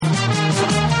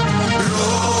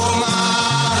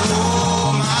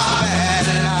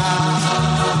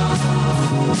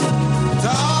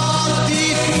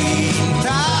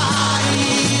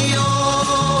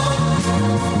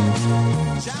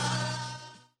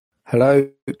Hello,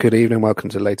 good evening, welcome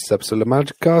to the latest episode of the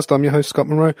Magicast. I'm your host, Scott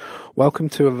Monroe. Welcome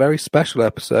to a very special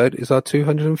episode. It's our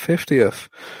 250th.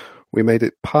 We made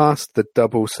it past the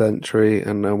double century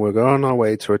and then we're on our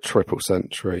way to a triple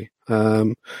century.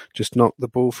 Just knock the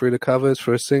ball through the covers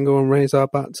for a single and raise our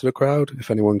bat to the crowd. If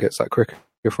anyone gets that cricket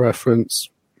reference,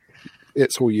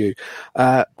 it's all you.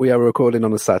 We are recording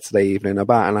on a Saturday evening,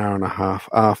 about an hour and a half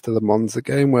after the Monza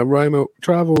game, where Roma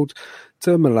travelled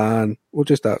to Milan, or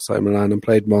just outside Milan, and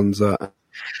played Monza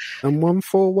and won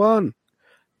 4-1.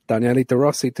 Daniele De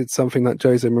Rossi did something that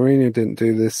Jose Mourinho didn't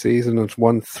do this season, and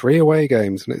won 3 away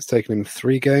games, and it's taken him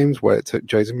 3 games where it took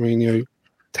Jose Mourinho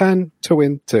 10 to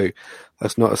win 2.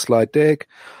 That's not a sly dig.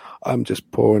 I'm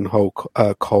just pouring whole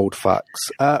cold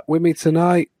facts. With me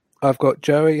tonight, I've got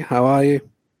Joey. How are you?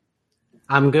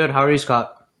 I'm good. How are you,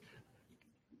 Scott?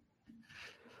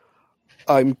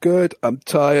 I'm good. I'm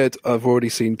tired. I've already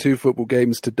seen 2 football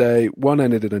games today. One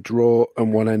ended in a draw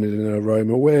and one ended in a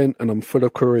Roma win, and I'm full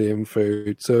of Korean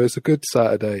food. So it's a good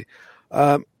Saturday.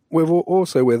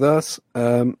 Also with us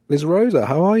is Rosa.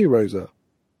 How are you, Rosa?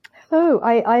 Hello.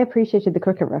 I appreciated the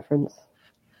cricket reference.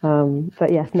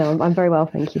 But yes, no, I'm very well,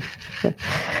 thank you.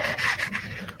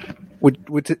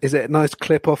 Is it a nice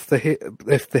clip off the hip?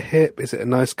 If the hip, is it a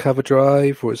nice cover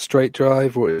drive or a straight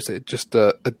drive, or is it just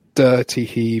a dirty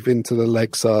heave into the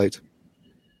leg side?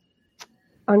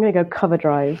 I'm going to go cover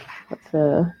drive. That's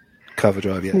a cover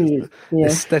drive, yeah.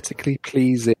 Aesthetically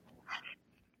pleasing,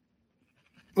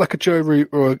 like a Joe Root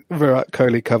or a Virat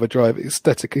Kohli cover drive.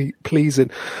 Aesthetically pleasing.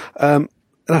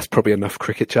 That's probably enough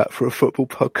cricket chat for a football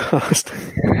podcast.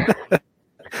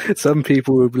 Some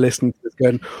people who've listened to this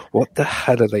going, what the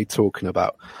hell are they talking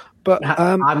about? But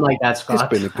I'm like that, Scott. It's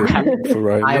been a good week for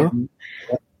Roma.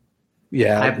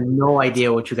 I have no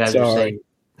idea what you guys are saying.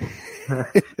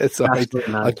 It's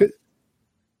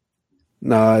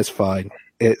no, it's fine.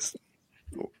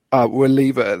 We'll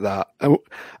leave it at that.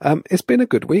 It's been a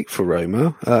good week for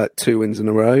Roma. 2 wins in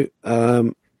a row.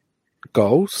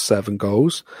 7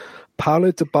 goals.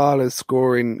 Paulo Dybala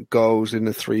scoring goals in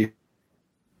the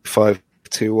 3-5-2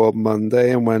 on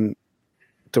Monday, and when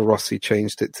De Rossi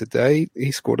changed it today,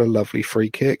 he scored a lovely free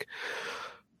kick.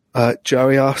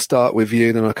 Joey, I'll start with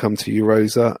you, then I'll come to you,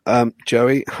 Rosa.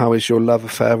 Joey, how is your love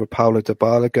affair with Paulo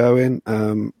Dybala going?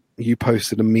 You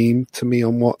posted a meme to me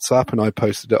on WhatsApp, and I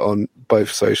posted it on both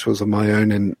socials of my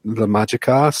own in the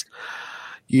Magicast.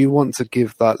 You want to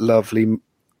give that lovely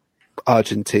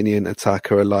Argentinian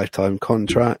attacker a lifetime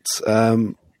contract,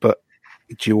 but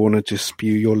do you want to just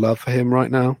spew your love for him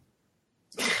right now?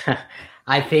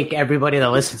 I think everybody that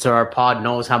listens to our pod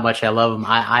knows how much I love him.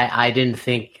 I didn't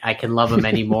think I can love him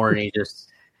anymore, and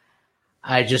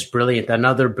just brilliant.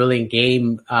 Another brilliant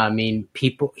game. I mean,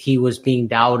 he was being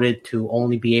doubted to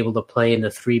only be able to play in the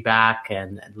 3-back,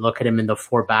 and look at him in the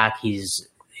 4-back. He's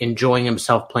enjoying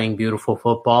himself playing beautiful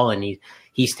football, and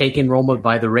he's taken Roma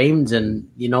by the reins,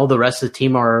 and the rest of the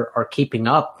team are keeping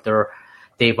up.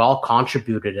 They've all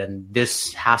contributed, and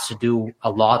this has to do a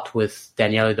lot with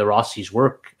Daniele De Rossi's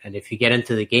work. And if you get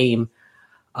into the game,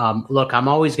 look, I'm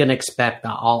always going to expect,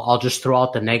 I'll just throw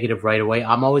out the negative right away.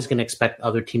 I'm always going to expect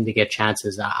other team to get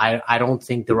chances. I don't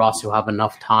think De Rossi will have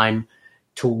enough time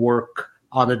to work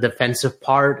on the defensive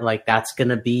part. Like, that's going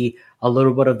to be a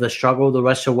little bit of the struggle the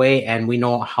rest of the way, and we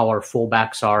know how our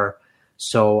fullbacks are.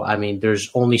 So, I mean, there's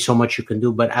only so much you can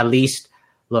do, but at least,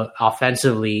 look,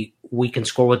 offensively, we can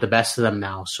score with the best of them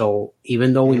now. So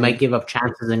even though we might give up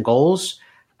chances and goals,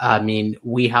 I mean,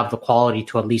 we have the quality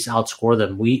to at least outscore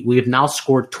them. We have now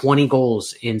scored 20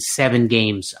 goals in 7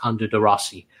 games under De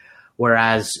Rossi,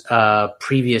 whereas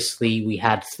previously we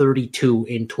had 32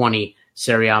 in 20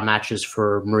 Serie A matches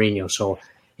for Mourinho. So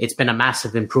it's been a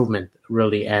massive improvement,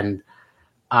 really. And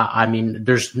I mean,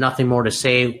 there's nothing more to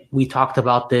say. We talked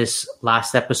about this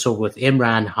last episode with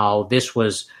Imran, how this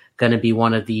was going to be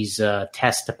one of these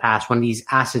tests to pass, one of these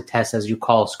acid tests, as you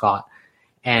call, Scott.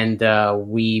 And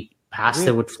we passed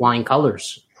it with flying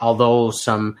colors. Although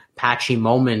some patchy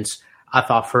moments, I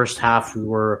thought first half we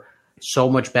were so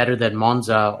much better than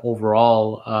Monza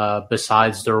overall,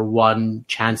 besides their one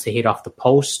chance they hit off the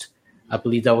post. I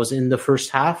believe that was in the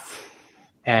first half.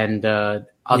 And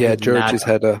George's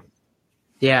header.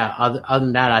 Yeah, other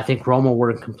than that, I think Roma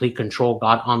were in complete control,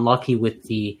 got unlucky with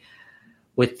the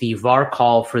VAR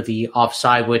call for the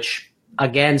offside, which,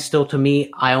 again, still to me,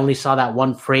 I only saw that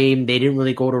one frame. They didn't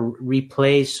really go to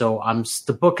replay, so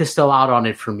the book is still out on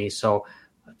it for me. So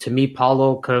to me,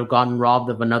 Paulo could have gotten robbed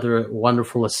of another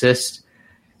wonderful assist.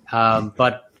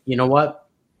 But you know what?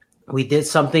 We did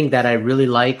something that I really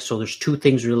like. So there's 2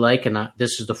 things we like, and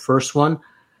this is the first one.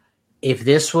 If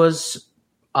this was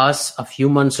us a few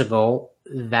months ago,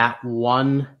 that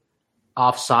one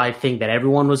offside thing that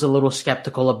everyone was a little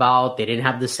skeptical about. They didn't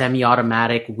have the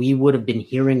semi-automatic. We would have been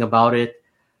hearing about it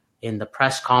in the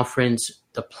press conference.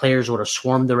 The players would have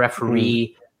swarmed the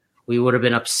referee. We would have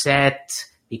been upset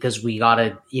because we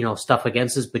got stuff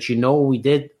against us. But what we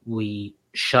did? We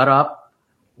shut up.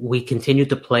 We continued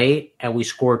to play, and we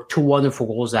scored 2 wonderful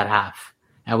goals at half.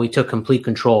 And we took complete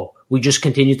control. We just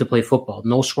continued to play football.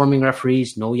 No swarming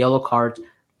referees, no yellow cards,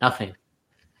 nothing.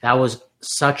 That was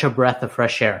such a breath of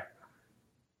fresh air.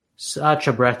 Such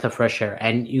a breath of fresh air.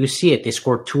 And you see it. They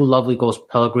scored 2 lovely goals.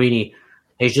 Pellegrini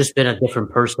has just been a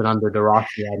different person under De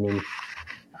Rossi. I mean,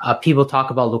 people talk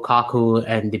about Lukaku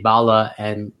and Dybala,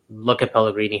 and look at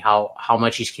Pellegrini, how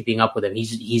much he's keeping up with him.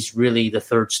 He's really the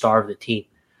third star of the team.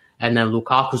 And then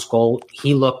Lukaku's goal,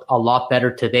 he looked a lot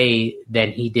better today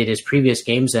than he did his previous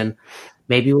games, and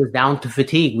maybe it was down to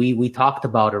fatigue. We talked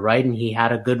about it, right? And he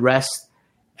had a good rest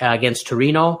against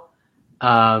Torino.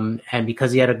 And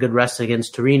because he had a good rest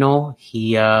against Torino,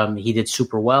 he did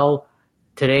super well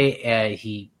today.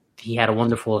 He had a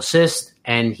wonderful assist,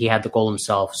 and he had the goal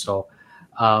himself. So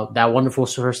that wonderful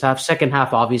first half. Second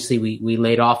half, obviously, we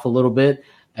laid off a little bit,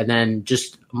 and then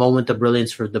just a moment of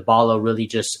brilliance for Dybala really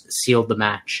just sealed the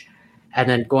match. And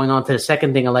then going on to the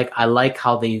second thing, I like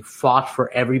how they fought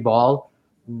for every ball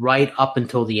right up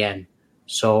until the end.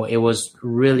 So it was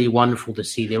really wonderful to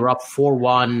see. They were up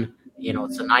 4-1.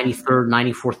 It's the 93rd,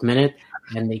 94th minute,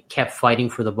 and they kept fighting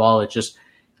for the ball.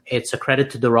 It's a credit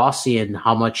to De Rossi and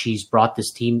how much he's brought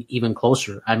this team even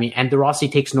closer. I mean, and De Rossi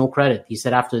takes no credit. He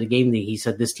said after the game, he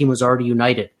said this team was already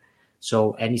united.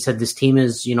 So, and he said this team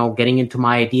is, getting into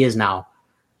my ideas now.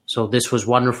 So this was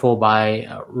wonderful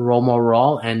by Roma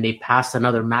overall, and they passed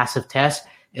another massive test,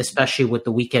 especially with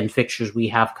the weekend fixtures we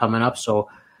have coming up. So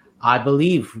I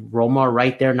believe Roma are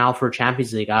right there now for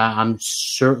Champions League. I'm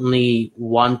certainly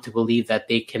one to believe that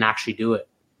they can actually do it.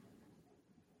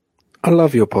 I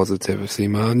love your positivity,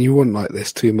 man. You weren't like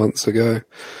this 2 months ago.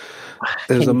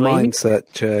 There's a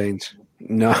mindset change.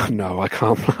 No, I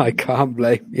can't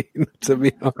blame you, to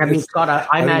be honest. I mean, Scott,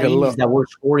 I'm at ease that we're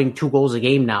scoring 2 goals a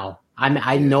game now.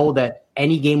 I know that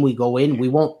any game we go in, we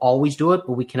won't always do it,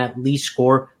 but we can at least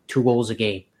score 2 goals a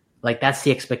game. That's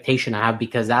the expectation I have,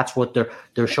 because that's what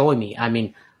they're showing me. I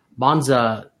mean,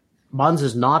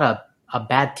 Monza's not a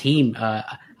bad team.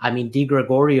 Di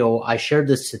Gregorio, I shared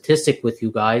this statistic with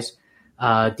you guys.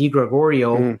 Di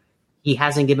Gregorio, he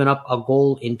hasn't given up a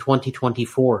goal in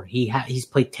 2024. He's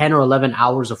played 10 or 11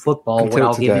 hours of football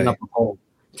without giving up a goal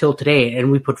till today,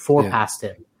 and we put 4 past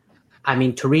him. I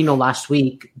mean, Torino last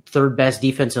week, 3rd best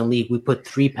defense in the league, we put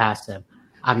 3 past them.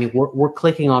 I mean, we're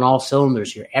clicking on all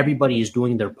cylinders here. Everybody is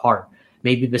doing their part.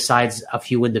 Maybe besides a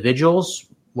few individuals,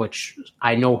 which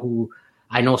I know,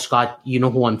 Scott, you know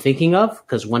who I'm thinking of,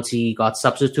 because once he got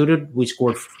substituted, we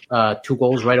scored 2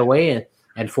 goals right away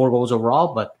and 4 goals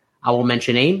overall, but I won't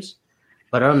mention names.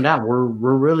 But other than that, we're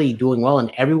really doing well,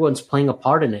 and everyone's playing a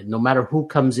part in it. No matter who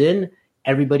comes in,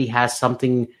 everybody has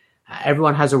something.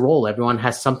 Everyone has a role. Everyone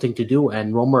has something to do,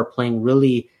 and Roma are playing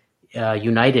really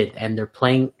united, and they're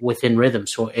playing within rhythm.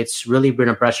 So it's really been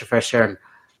a breath of fresh air, and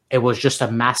it was just a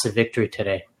massive victory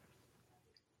today.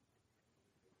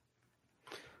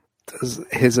 Does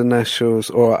his initials,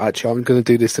 or actually, I'm going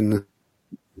to do this in the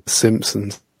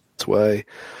Simpsons way.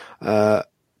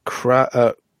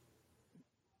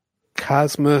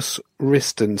 Casmus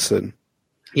Ristensen.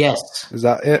 Yes. Is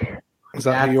that it? Is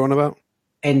that who you're on about?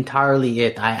 Entirely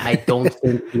it. I don't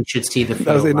think you should see the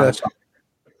field.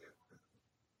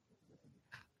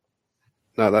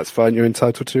 No, that's fine. You're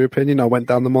entitled to your opinion. I went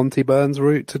down the Monty Burns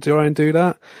route to try and do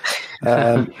that.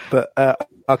 But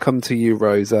I'll come to you,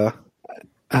 Rosa.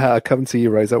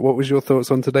 What was your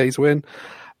thoughts on today's win?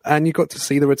 And you got to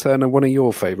see the return of one of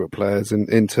your favourite players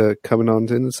into coming on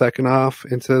in the second half,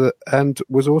 and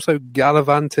was also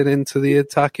gallivanting into the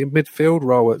attacking midfield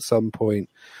role at some point.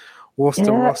 What's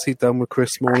De Rossi done with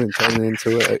Chris Smalling, turning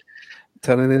into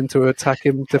an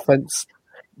attacking defence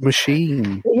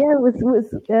machine? Yeah, it was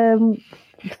at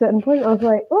a certain point I was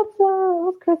like,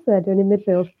 what's Chris there doing in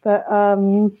midfield? But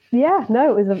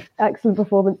it was an excellent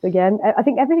performance again. I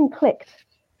think everything clicked.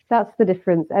 That's the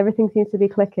difference. Everything seems to be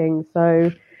clicking.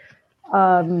 So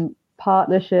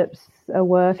partnerships are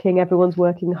working. Everyone's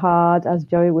working hard. As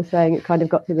Joey was saying, it kind of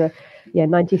got to the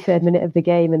 93rd minute of the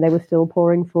game, and they were still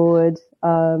pouring forward.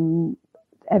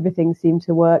 Everything seemed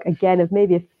to work. Again,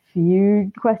 maybe a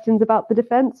few questions about the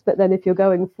defence, but then if you're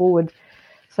going forward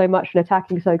so much and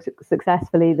attacking so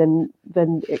successfully, then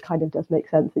it kind of does make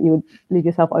sense that you would leave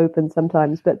yourself open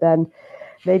sometimes. But then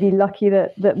maybe lucky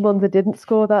that Monza didn't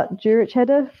score that Juric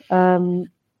header.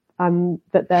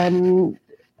 But then,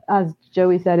 as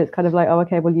Joey said, it's kind of like, oh,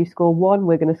 okay, well, you score 1,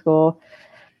 we're going to score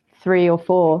 3 or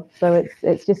 4. So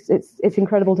it's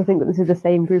incredible to think that this is the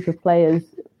same group of players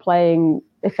playing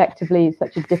effectively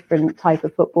such a different type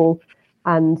of football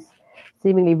and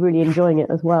seemingly really enjoying it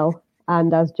as well.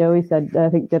 And as Joey said, I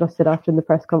think Didos said after in the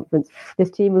press conference, this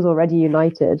team was already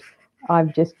united.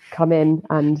 I've just come in,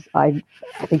 and I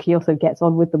think he also gets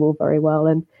on with them all very well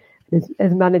and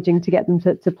is managing to get them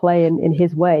to play in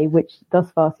his way, which thus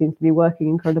far seems to be working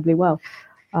incredibly well.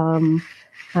 And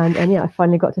yeah, I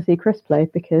finally got to see Chris play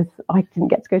because I didn't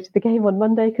get to go to the game on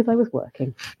Monday because I was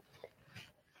working.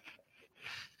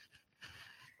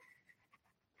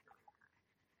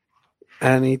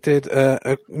 And he did,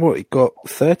 he got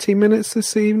 30 minutes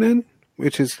this evening,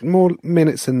 which is more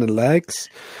minutes in the legs.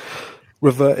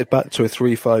 Reverted back to a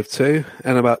 3-5-2,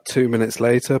 and about 2 minutes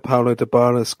later, Paulo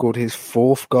Dybala scored his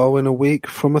 4th goal in a week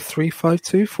from a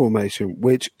 3-5-2 formation,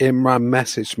 which Imran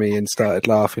messaged me and started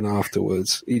laughing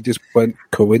afterwards. He just went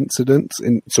coincidence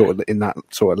in that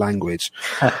sort of language.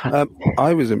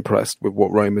 I was impressed with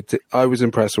what Roma did. I was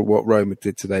impressed with what Roma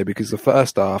did today because the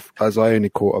first half, as I only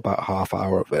caught about half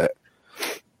hour of it,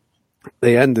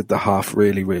 they ended the half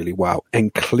really, really well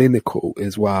and clinical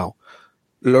as well.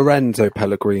 Lorenzo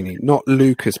Pellegrini, not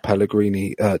Lucas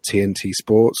Pellegrini, TNT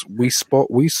Sports. We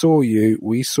saw you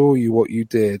what you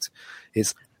did.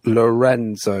 It's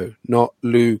Lorenzo, not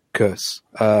Lucas.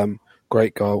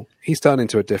 Great goal. He's turned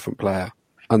into a different player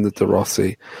under De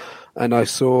Rossi. And I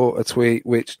saw a tweet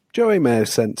which Joey may have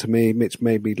sent to me, which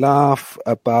made me laugh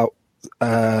about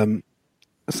a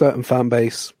certain fan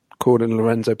base calling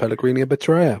Lorenzo Pellegrini a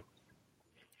betrayer.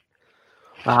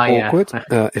 Awkward.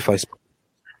 Yeah.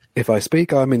 If I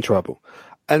speak, I'm in trouble.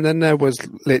 And then there was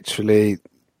literally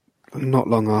not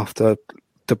long after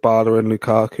Dybala and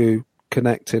Lukaku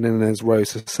connecting, and as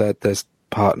Rosa said, there's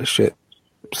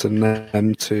partnerships and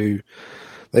them two.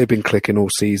 They've been clicking all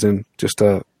season. Just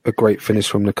a great finish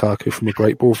from Lukaku from a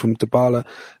great ball from Dybala.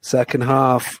 Second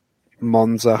half,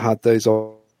 Monza had those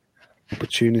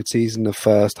opportunities in the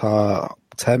first half.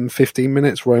 10, 15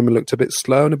 minutes, Roma looked a bit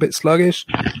slow and a bit sluggish.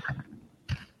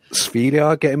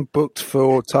 Svilia getting booked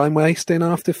for time wasting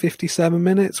after 57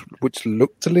 minutes, which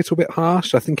looked a little bit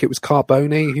harsh. I think it was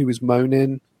Carboni who was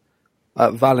moaning.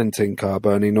 Valentin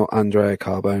Carboni, not Andrea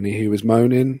Carboni, who was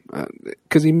moaning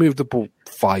because he moved the ball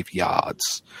 5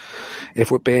 yards.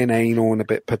 If we're being anal and a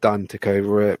bit pedantic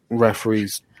over it,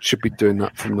 referees should be doing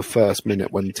that from the first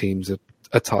minute when teams are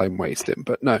time wasting.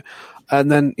 But no.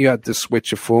 And then you had the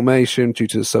switch of formation due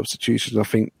to the substitutions. I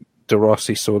think De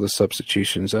Rossi saw the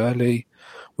substitutions early,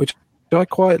 which I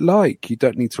quite like. You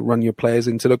don't need to run your players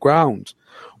into the ground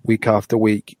week after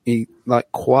week. He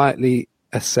quietly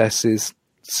assesses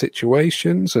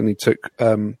situations, and he took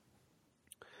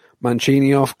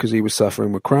Mancini off because he was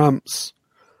suffering with cramps,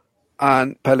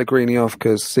 and Pellegrini off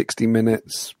because 60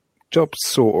 minutes, job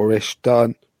sort-of-ish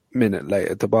done. Minute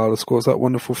later, Dybala scores that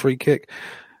wonderful free kick.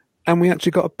 And we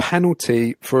actually got a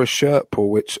penalty for a shirt pull,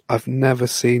 which I've never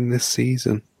seen this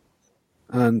season.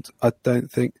 And I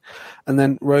don't think... And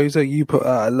then, Rosa, you put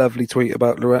out a lovely tweet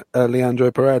about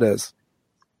Leandro Paredes.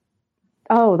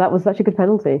 Oh, that was such a good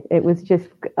penalty. It was just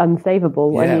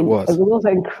unsavable. Yeah, it was. It was also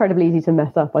incredibly easy to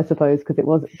mess up, I suppose, because it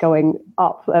was going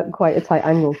up at quite a tight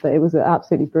angle. So it was an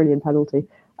absolutely brilliant penalty.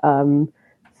 So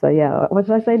yeah, what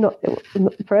did I say?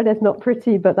 Paredes not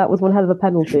pretty, but that was one hell of a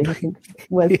penalty. I think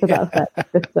was to that effect.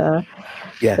 But,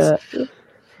 yes.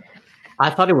 I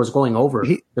thought it was going over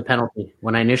the penalty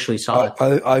when I initially saw it.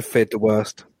 I feared the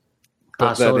worst.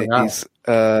 But he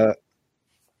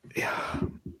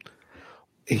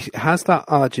has that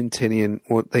Argentinian,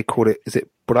 what they call it, is it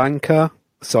branca?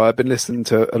 So I've been listening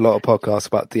to a lot of podcasts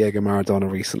about Diego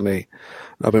Maradona recently.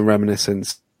 I've been reminiscing.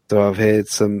 So I've heard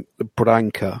some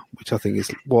branca, which I think is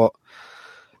what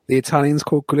the Italians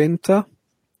call grinta.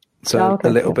 So a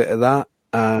little bit of that.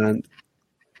 And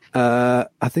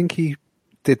I think he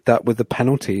did that with the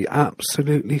penalty.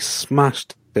 Absolutely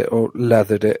smashed it or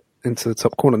leathered it into the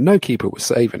top corner. No keeper was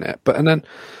saving it. And then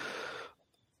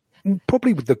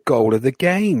probably with the goal of the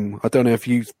game. I don't know if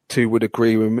you two would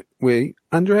agree with me.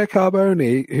 Andrea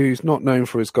Carboni, who's not known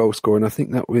for his goal scoring, I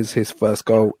think that was his first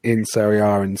goal in Serie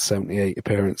A in 78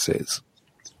 appearances.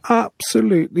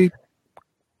 Absolutely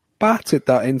battered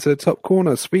that into the top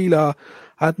corner. Svilia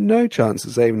had no chance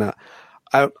of saving that.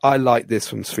 I like this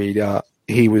from Svilia.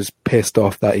 He was pissed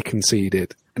off that he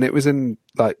conceded. And it was in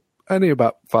only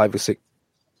about 5 or 6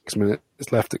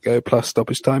 minutes left to go, plus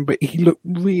stoppage time, but he looked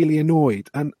really annoyed,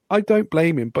 and I don't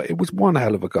blame him, but it was one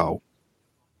hell of a goal.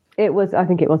 I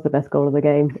think it was the best goal of the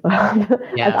game.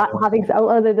 Yeah.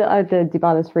 The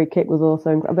Dybala's free kick was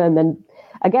also incredible, and then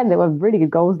again there were really good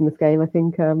goals in this game. I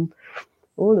think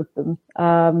all of them.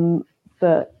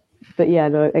 But yeah,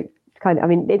 no, kind of, I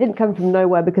mean, it didn't come from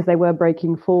nowhere because they were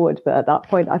breaking forward, but at that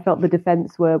point I felt the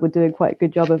defense were doing quite a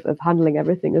good job of handling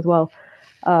everything as well.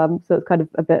 So it's kind of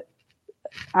a bit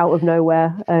out of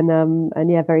nowhere, and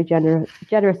yeah, very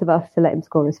generous of us to let him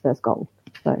score his first goal.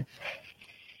 So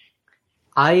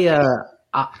I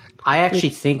actually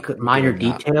think minor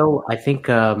detail. I think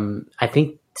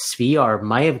Sviar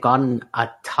might have gotten a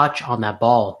touch on that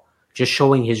ball, just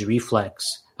showing his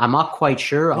reflex. I'm not quite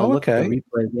sure. I'll look at the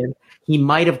replay again. He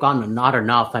might have gotten not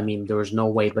enough. I mean, there was no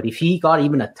way. But if he got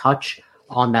even a touch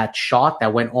on that shot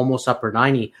that went almost upper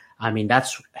 90, I mean,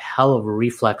 that's hell of a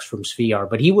reflex from Sviar.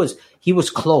 But he was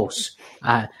close.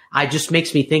 I just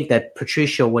makes me think that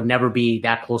Patricio would never be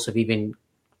that close of even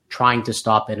trying to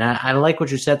stop it. And I like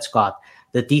what you said, Scott,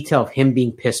 the detail of him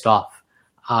being pissed off.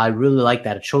 I really like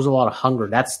that. It shows a lot of hunger.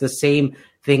 That's the same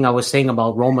thing I was saying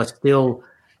about Roma still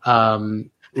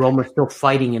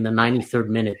fighting in the 93rd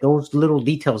minute. Those little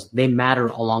details, they matter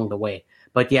along the way.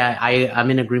 But yeah,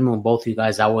 I'm in agreement with both of you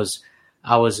guys. That was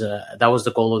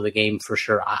the goal of the game for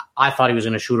sure. I thought he was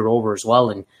going to shoot it over as well,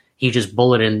 and he just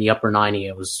bulleted in the upper 90.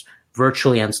 It was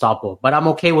virtually unstoppable. But I'm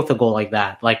okay with a goal like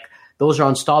that. Like, those are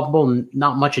unstoppable.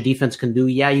 Not much a defense can do.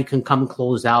 Yeah, you can come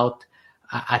close out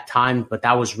at times, but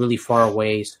that was really far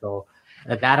away. So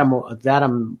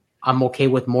I'm okay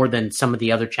with more than some of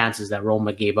the other chances that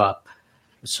Roma gave up.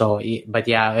 So, but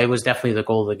yeah, it was definitely the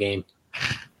goal of the game.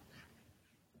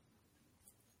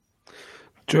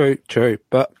 True.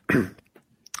 But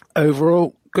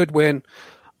overall, good win.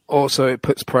 Also, it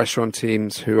puts pressure on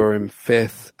teams who are in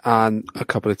fifth and a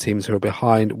couple of teams who are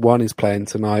behind. One is playing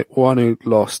tonight. One who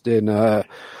lost in,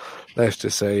 let's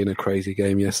just say, in a crazy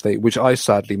game yesterday, which I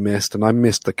sadly missed. And I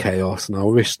missed the chaos. And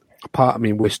part of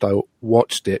me wished I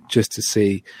watched it just to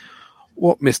see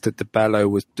what Mr. De Bello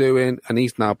was doing. And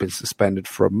he's now been suspended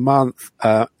for a month.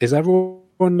 Is everyone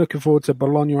looking forward to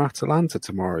Bologna-Atalanta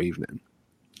tomorrow evening?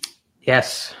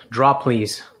 Yes. Draw,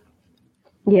 please.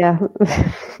 Yeah.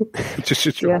 just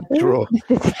a draw.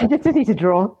 Just need to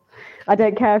draw. I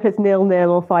don't care if it's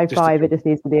 0-0 or 5-5. It just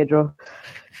needs to be a draw.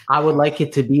 I would like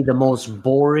it to be the most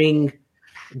boring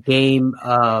game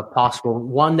possible.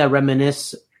 One that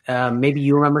reminisce. Maybe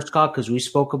you remember, Scott, because we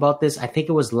spoke about this. I think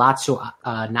it was Lazio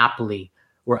Napoli,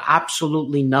 where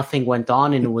absolutely nothing went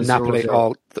on, and it was Napoli.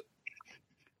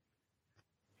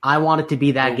 I want it to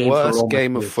be that game. The worst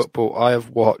game of football I have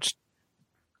watched.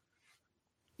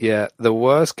 Yeah, the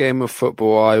worst game of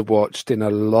football I watched in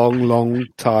a long, long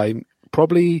time,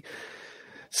 probably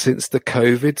since the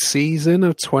COVID season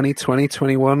of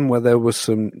 2020-21, where there was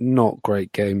some not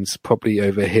great games, probably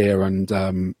over here and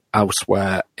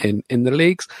elsewhere in the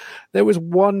leagues. There was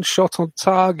one shot on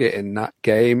target in that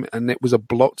game, and it was a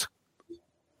blocked,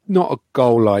 not a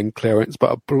goal line clearance,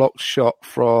 but a blocked shot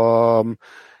from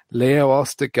Leo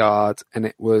Ostergaard, and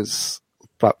it was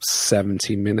about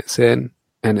 70 minutes in.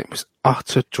 And it was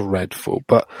utter dreadful.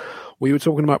 But we were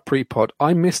talking about pre-pod.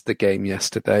 I missed the game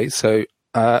yesterday. So,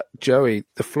 Joey,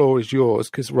 the floor is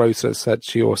yours, because Rosa said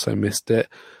she also missed it.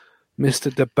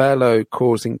 Mr. De Bello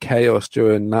causing chaos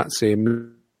during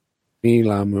Lazio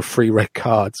Milan with 3 red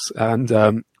cards. And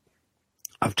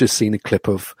I've just seen a clip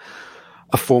of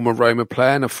a former Roma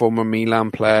player and a former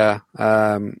Milan player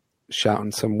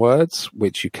shouting some words,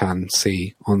 which you can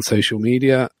see on social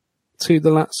media, to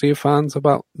the Lazio fans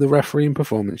about the refereeing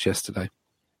performance yesterday.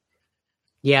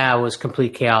 Yeah, it was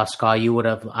complete chaos, Scott. You would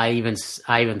have. I even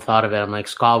thought of it. I'm like,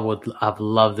 Scott would have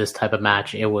loved this type of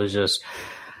match. It was just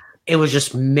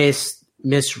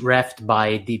misrefed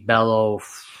by Di Bello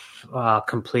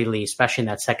completely, especially in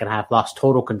that second half. Lost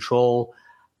total control.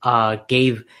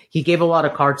 He gave a lot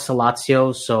of cards to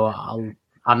Lazio, so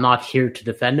I'm not here to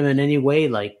defend them in any way.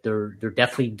 Like, they're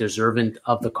definitely deserving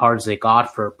of the cards they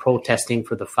got for protesting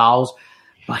for the fouls,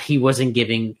 but he wasn't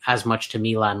giving as much to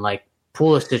Milan. Like,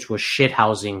 Pulisic was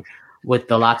shithousing with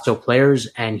the Lazio players,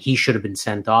 and he should have been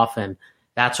sent off. And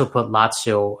that's what put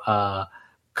Lazio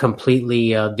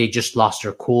completely. They just lost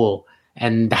their cool,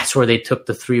 and that's where they took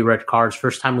the 3 red cards.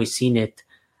 First time we've seen it,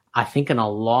 I think, in a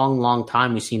long, long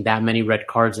time. We've seen that many red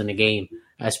cards in a game,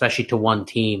 especially to one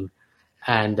team.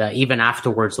 And even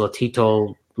afterwards,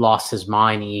 Lotito lost his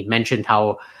mind. He mentioned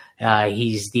how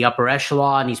he's the upper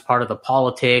echelon, he's part of the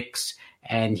politics,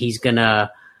 and he's going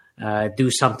to do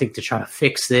something to try to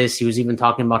fix this. He was even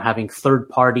talking about having third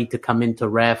party to come into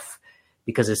ref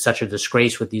because it's such a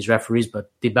disgrace with these referees.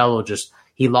 But Di Bello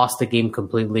he lost the game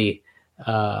completely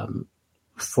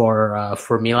for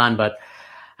Milan. But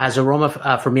as a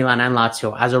Roma, for Milan and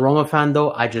Lazio, as a Roma fan,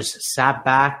 though, I just sat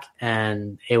back,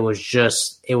 and it was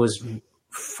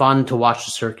fun to watch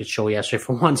the circuit show yesterday.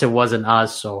 For once, it wasn't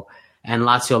us. And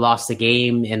Lazio lost the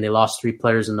game, and they lost 3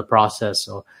 players in the process.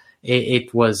 So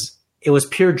it was it was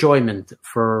pure enjoyment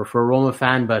for a Roma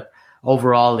fan, but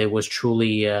overall it was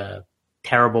truly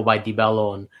terrible by Di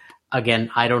Bello. And again,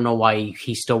 I don't know why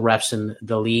he still refs in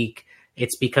the league.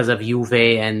 It's because of Juve,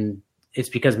 and it's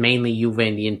because mainly Juve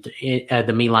and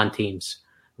the Milan teams.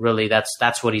 Really,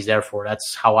 that's what he's there for.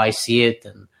 That's how I see it,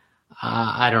 and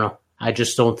I don't know. I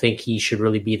just don't think he should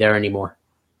really be there anymore.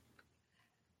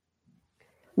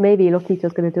 Maybe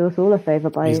Lotito's going to do us all a favour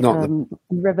by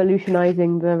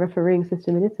revolutionising the refereeing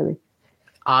system in Italy.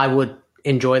 I would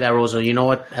enjoy that, Rosa. You know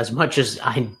what? As much as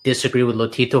I disagree with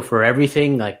Lotito for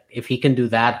everything, like if he can do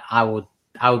that, I would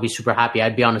be super happy.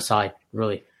 I'd be on his side,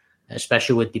 really,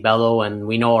 especially with Di Bello, and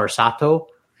we know Orsato.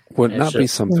 Wouldn't that be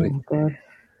something?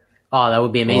 Oh, that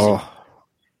would be amazing. Oh.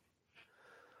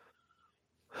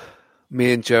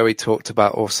 Me and Joey talked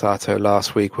about Orsato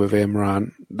last week with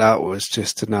Imran. That was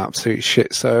just an absolute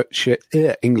shit show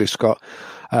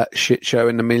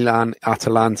in the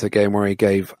Milan-Atalanta game where he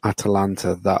gave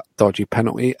Atalanta that dodgy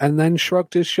penalty and then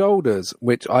shrugged his shoulders,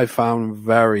 which I found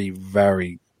very,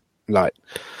 very,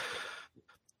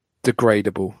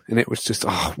 degradable. And it was just,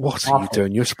 what are you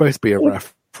doing? You're supposed to be a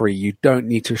referee. You don't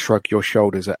need to shrug your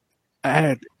shoulders.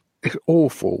 It's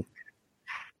awful.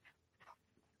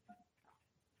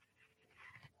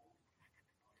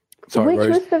 Sorry, Which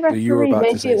Rose, was the referee? you were about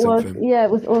to say something. Yeah,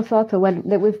 it was Orsato when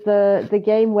it was the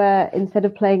game where instead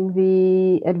of playing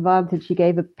the advantage, he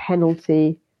gave a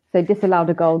penalty. So disallowed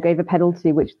a goal, gave a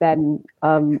penalty, which then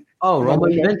Roma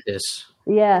Juventus.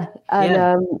 Yeah,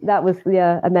 and that was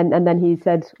and then he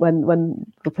said when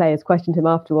the players questioned him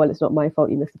after, well, it's not my fault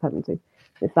you missed the penalty.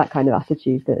 It's that kind of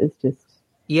attitude that is just.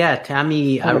 Yeah,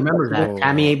 Tammy, I remember that.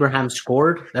 Tammy Abraham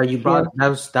scored. That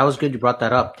was good. You brought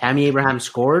that up. Tammy Abraham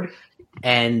scored.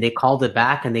 And they called it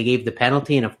back and they gave the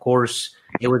penalty. And of course,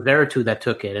 it was Veretout that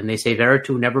took it. And they say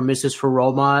Veretout never misses for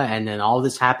Roma. And then all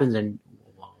this happens and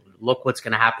look what's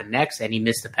going to happen next. And he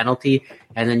missed the penalty.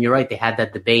 And then you're right. They had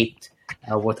that debate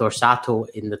with Orsato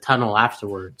in the tunnel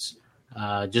afterwards.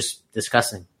 Just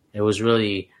disgusting. It was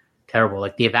really terrible.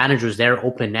 Like the advantage was there,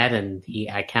 open net. And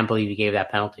I can't believe he gave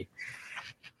that penalty.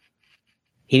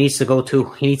 He needs to go too.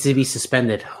 He needs to be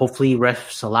suspended. Hopefully he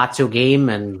refs a Lazio game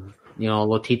and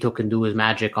Lotito can do his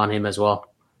magic on him as well.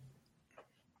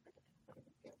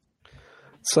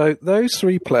 So those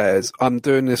three players, I'm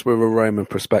doing this with a Roma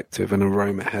perspective and a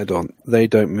Roma head on. They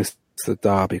don't miss the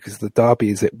derby because the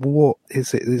derby is it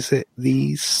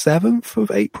the 7th of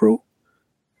April?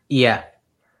 Yeah.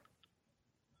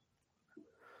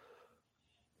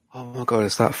 Oh my God,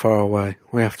 it's that far away.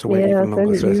 We have to wait even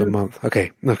longer. So it's a month.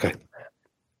 Okay.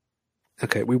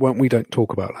 We don't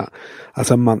talk about that.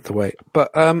 That's a month away.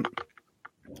 But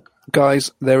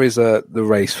guys, there is the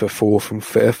race for 4th and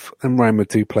 5th, and Roma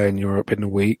do play in Europe in a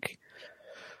week.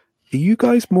 Are you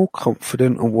guys more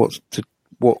confident on what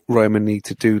Roma need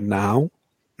to do now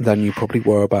than you probably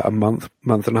were about a month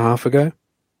and a half ago?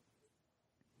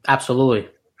 Absolutely.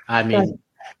 I mean,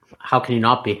 how can you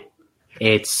not be?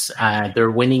 It's they're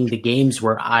winning the games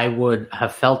where I would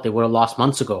have felt they would have lost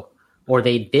months ago. Or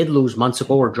they did lose months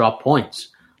ago or drop points.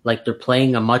 Like they're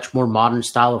playing a much more modern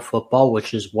style of football,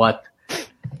 which is what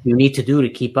you need to do to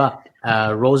keep up.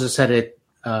 Rosa said it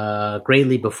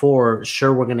greatly before.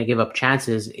 Sure, we're going to give up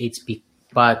chances.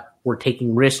 But we're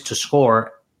taking risks to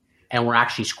score, and we're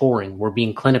actually scoring. We're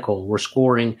being clinical. We're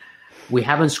scoring. We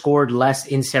haven't scored less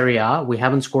in Serie A. We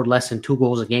haven't scored less than 2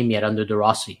 goals a game yet under De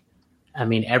Rossi. I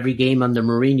mean, every game under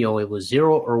Mourinho, it was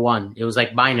 0 or 1. It was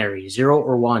like binary, 0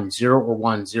 or 1, 0 or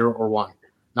 1, 0 or 1.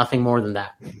 Nothing more than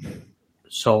that.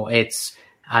 So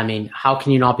how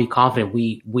can you not be confident?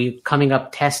 We coming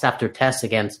up test after test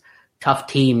against tough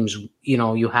teams.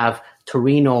 You have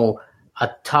Torino, a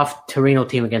tough Torino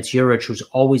team against Juric, who's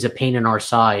always a pain in our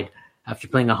side after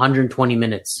playing 120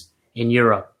 minutes in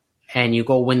Europe. And you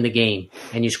go win the game,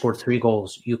 and you score 3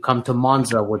 goals. You come to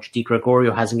Monza, which Di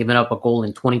Gregorio hasn't given up a goal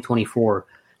in 2024.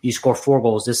 You score 4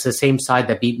 goals. This is the same side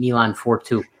that beat Milan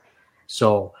 4-2.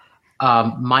 So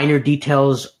minor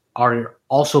details are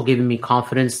also giving me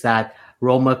confidence that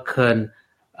Roma can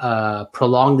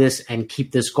prolong this and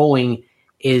keep this going.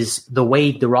 Is the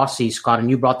way De Rossi, Scott, and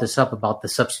you brought this up about the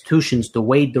substitutions, the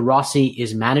way De Rossi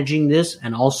is managing this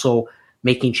and also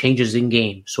making changes in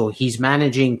game. So he's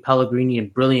managing Pellegrini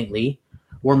brilliantly.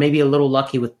 We're maybe a little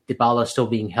lucky with Dybala still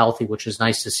being healthy, which is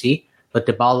nice to see. But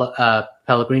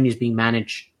Pellegrini is being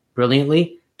managed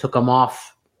brilliantly. Took him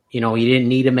off. He didn't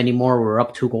need him anymore. We were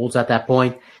up 2 goals at that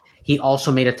point. He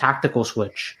also made a tactical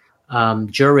switch.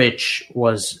 Juric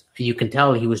you can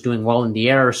tell he was doing well in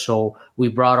the air. So we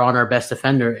brought on our best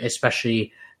defender,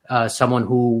 especially someone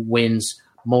who wins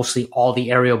mostly all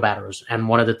the aerial batters and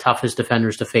one of the toughest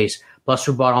defenders to face. Plus,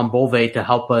 we brought on Bove to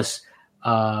help us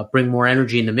bring more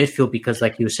energy in the midfield because,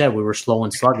 like you said, we were slow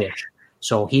and sluggish.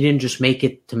 So he didn't just make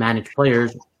it to manage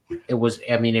players. It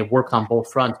worked on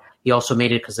both fronts. He also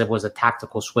made it because it was a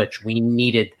tactical switch. We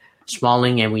needed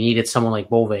Smalling and we needed someone like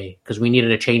Bove because we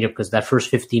needed a change-up because that first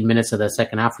 15 minutes of the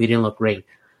second half, we didn't look great.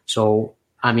 So,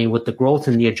 with the growth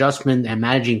and the adjustment and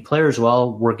managing players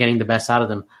well, we're getting the best out of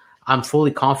them. I'm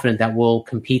fully confident that we'll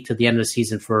compete to the end of the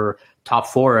season for top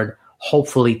 4 and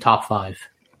hopefully top 5.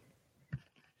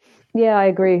 Yeah, I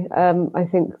agree. I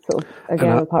think sort of,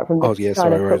 again, apart from the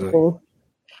style of football,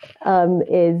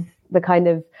 is the kind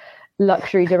of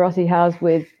luxury De Rossi has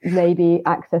with maybe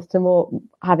access to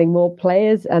having more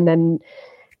players, and then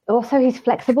also he's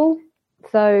flexible.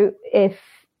 So if,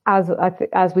 as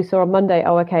we saw on Monday,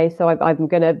 so I'm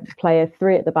going to play a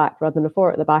 3 at the back rather than a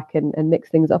 4 at the back and mix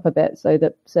things up a bit so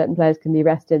that certain players can be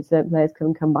rested, certain players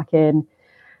can come back in.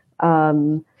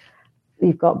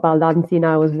 You've got Baldanzi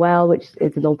now as well, which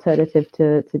is an alternative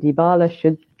to Dybala.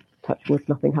 Should, touch wood,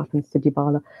 nothing happens to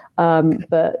Dybala.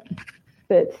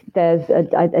 But there's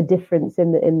a difference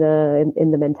in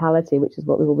the mentality, which is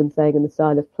what we've all been saying, in the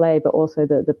style of play, but also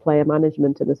the player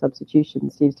management and the substitution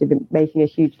seems to be making a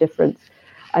huge difference.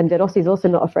 And De Rossi's also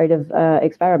not afraid of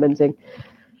experimenting.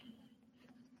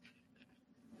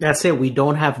 That's it. We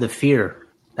don't have the fear.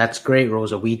 That's great,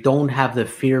 Rosa. We don't have the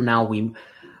fear now.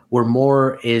 We're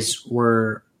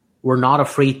not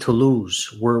afraid to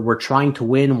lose. We're trying to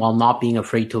win while not being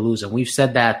afraid to lose. And we've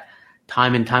said that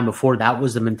time and time before. That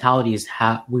was the mentality, is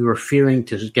how we were fearing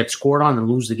to get scored on and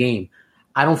lose the game.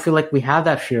 I don't feel like we have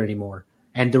that fear anymore.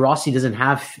 And De Rossi doesn't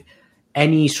have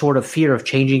any sort of fear of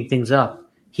changing things up.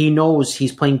 He knows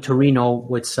he's playing Torino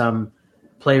with some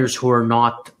players who are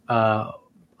not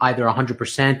either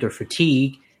 100% or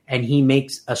fatigued, and he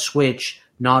makes a switch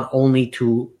not only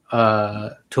to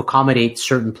accommodate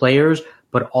certain players,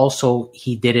 but also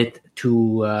he did it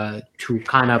to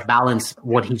kind of balance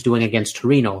what he's doing against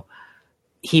Torino.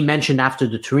 He mentioned after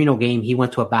the Torino game, he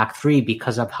went to a back 3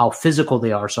 because of how physical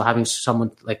they are. So having someone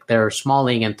like their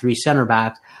Smalling and 3 center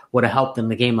backs would have helped in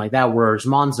the game like that. Whereas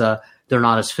Monza, they're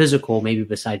not as physical, maybe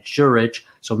besides Juric.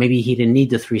 So maybe he didn't need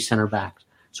the 3 center backs.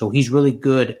 So he's really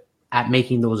good at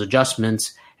making those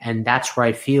adjustments. And that's where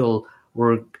I feel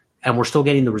we're still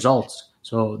getting the results.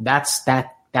 So that's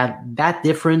that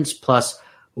difference, plus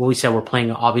what we said, we're playing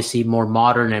obviously more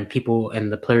modern, and people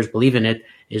and the players believe in it,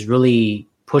 is really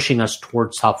pushing us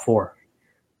towards top 4.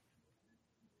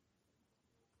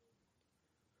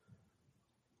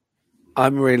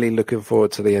 I'm really looking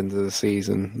forward to the end of the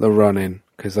season, the run-in,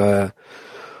 because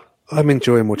I'm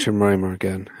enjoying watching Roma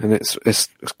again, and it's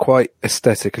quite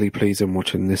aesthetically pleasing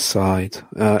watching this side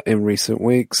in recent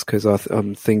weeks, because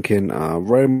I'm thinking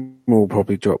Roma will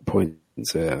probably drop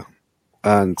points here,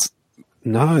 and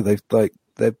no, they're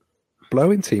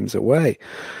blowing teams away.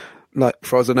 Like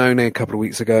Frosinone a couple of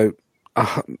weeks ago,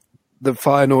 the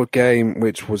final game,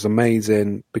 which was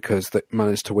amazing because they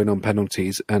managed to win on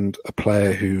penalties, and a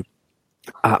player who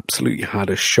absolutely had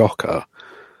a shocker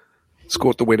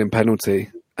scored the winning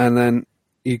penalty. And then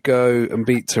you go and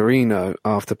beat Torino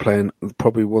after playing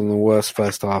probably one of the worst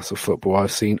first halves of football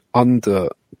I've seen under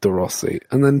De Rossi.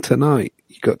 And then tonight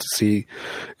you got to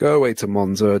go away to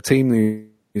Monza, a team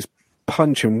who's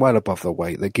punching well above their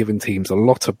weight. They're giving teams a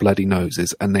lot of bloody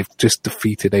noses, and they've just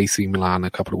defeated AC Milan a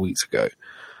couple of weeks ago.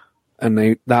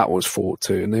 And that was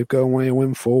 4-2, and they go away and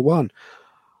win 4-1.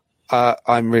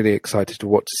 I'm really excited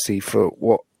to see for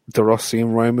what De Rossi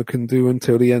and Roma can do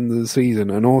until the end of the season.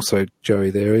 And also, Joey,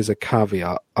 there is a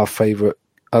caveat. Our favourite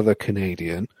other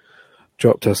Canadian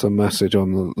dropped us a message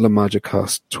on the La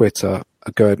Magicast Twitter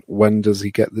going, when does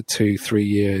he get the 2-3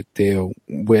 year deal?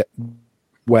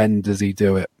 When does he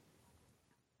do it?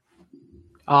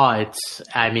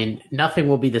 Nothing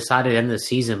will be decided at the end of the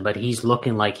season, but he's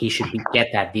looking like he should get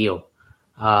that deal.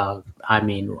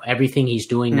 Everything he's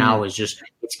doing now is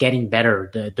it's getting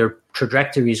better. Their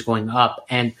trajectory is going up.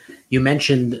 And you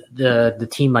mentioned the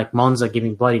team like Monza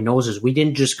giving bloody noses. We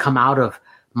didn't just come out of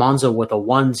Monza with a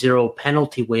 1-0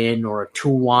 penalty win or a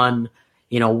 2-1,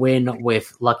 win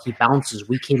with lucky bounces.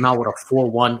 We came out with a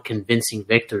 4-1 convincing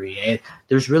victory.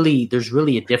 There's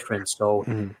really a difference. So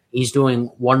he's doing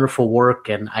wonderful work.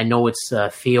 And I know it's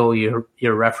Theo you're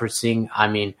referencing.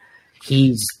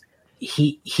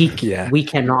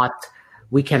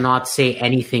 We cannot say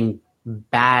anything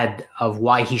bad of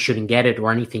why he shouldn't get it,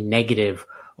 or anything negative,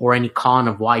 or any con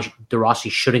of why De Rossi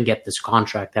shouldn't get this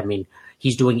contract.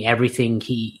 He's doing everything.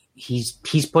 He's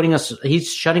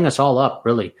shutting us all up,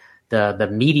 really. The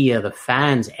media, the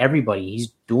fans, everybody. He's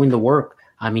doing the work.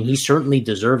 He certainly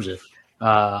deserves it.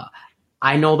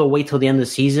 I know they'll wait till the end of the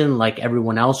season, like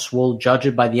everyone else will judge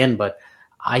it by the end, but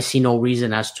I see no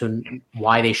reason as to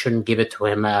why they shouldn't give it to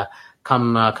him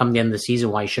come the end of the season,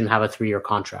 why he shouldn't have a 3-year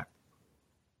contract.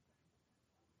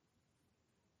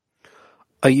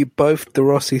 Are you both De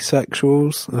Rossi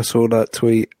sexuals? I saw that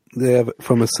tweet there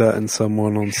from a certain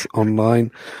someone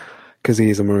online because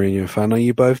he's a Mourinho fan. Are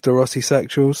you both De Rossi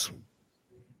sexuals?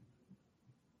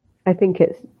 I think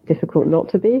it's difficult not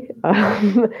to be.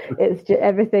 It's just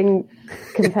everything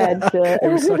compared to.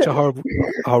 It was such a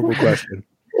horrible question.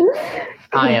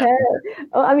 I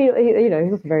mean, you know,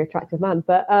 he's a very attractive man,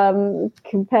 but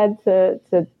compared to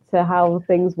how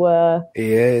things were,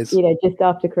 he is. You know, just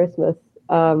after Christmas,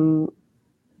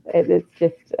 it's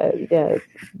just it's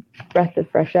breath of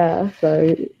fresh air.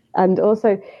 So, and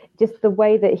also just the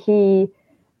way that he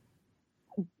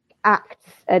acts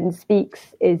and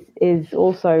speaks is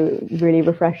also really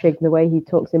refreshing. The way he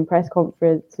talks in press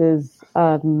conferences.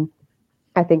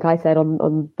 I think I said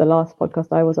on the last podcast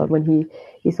I was on when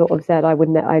he sort of said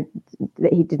that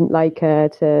he didn't like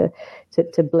to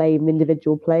blame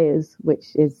individual players,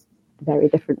 which is very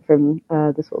different from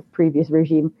the sort of previous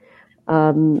regime,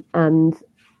 and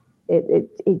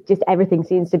it just everything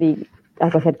seems to be,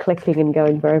 as I said, clicking and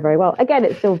going very, very well. Again,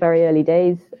 it's still very early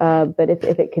days, but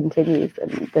if it continues,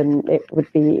 then it would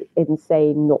be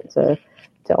insane not to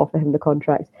offer him the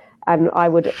contract. And I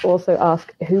would also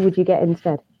ask, who would you get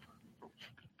instead?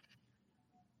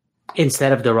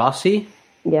 Instead of De Rossi?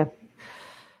 Yeah.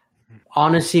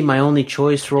 Honestly, my only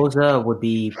choice, Rosa, would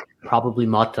be probably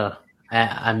Motta.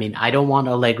 I mean, I don't want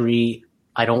Allegri.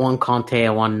 I don't want Conte. I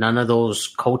want none of those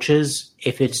coaches.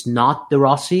 If it's not De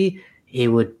Rossi, it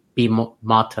would be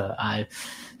Motta.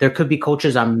 There could be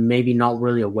coaches I'm maybe not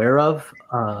really aware of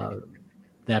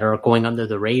that are going under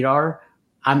the radar.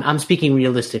 I'm speaking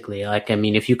realistically. Like, I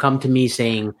mean, if you come to me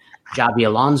saying Xabi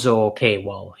Alonso, okay,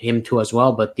 well, him too as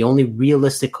well. But the only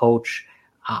realistic coach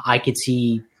I could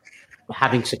see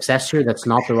having success here that's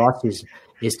not De Rossi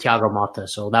is Thiago Motta.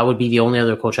 So that would be the only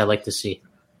other coach I'd like to see.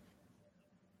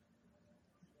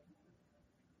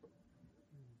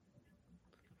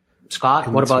 Scott,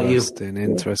 what about you?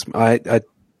 Interesting. I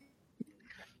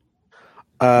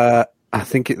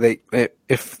think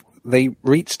if they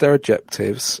reach their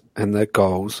objectives and their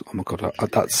goals. Oh my God,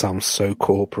 that sounds so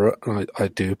corporate. I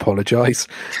do apologize.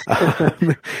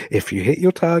 If you hit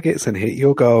your targets and hit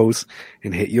your goals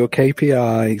and hit your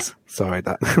KPIs, sorry,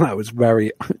 that was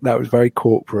very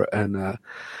corporate, and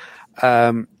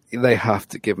they have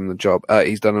to give him the job.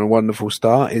 He's done a wonderful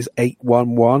start. Is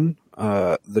 8-1-1.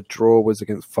 The draw was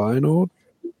against Feyenoord,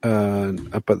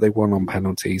 but they won on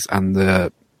penalties, and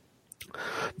the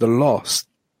loss.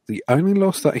 The only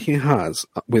loss that he has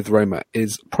with Roma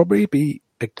is probably be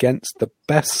against the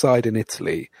best side in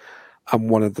Italy and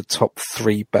one of the top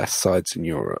 3 best sides in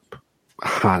Europe,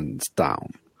 hands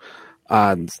down.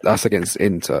 And that's against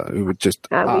Inter, who would just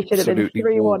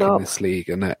absolutely walk in this league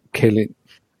and killing.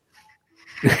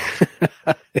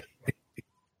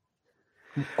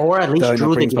 Or at least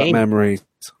drew the game. Memories.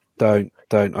 Don't.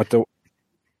 I don't.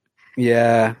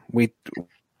 Yeah, we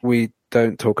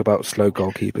don't talk about slow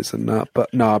goalkeepers and that,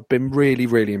 but no, I've been really,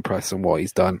 really impressed on what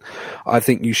he's done. I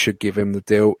think you should give him the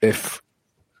deal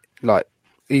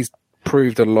he's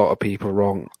proved a lot of people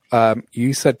wrong.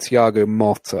 You said Thiago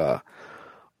Motta.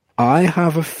 I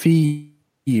have a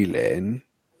feeling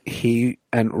he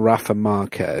and Rafa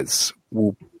Marquez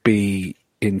will be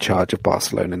in charge of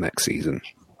Barcelona next season.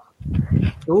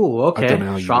 Ooh, okay. I don't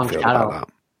know how strong you feel about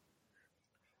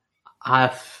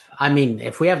that. I mean,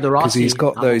 if we have the Rossi... Because he's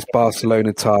got those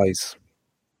Barcelona ties.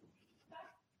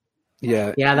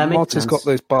 Yeah, that makes sense. Motta's got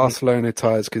those Barcelona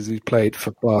ties because he played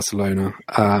for Barcelona,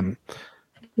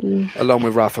 along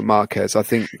with Rafa Marquez. I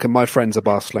think my friend's a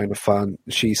Barcelona fan.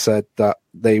 She said that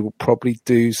they will probably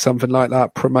do something like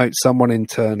that, promote someone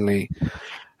internally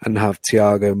and have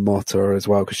Thiago Motta as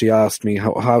well. Because she asked me,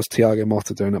 how's Thiago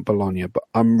Motta doing at Bologna? But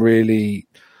I've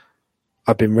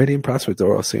been really impressed with De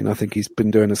Rossi, and I think he's been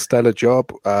doing a stellar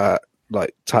job.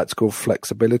 Like tactical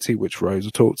flexibility, which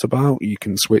Rosa talked about. You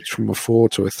can switch from a 4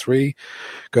 to a 3,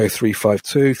 go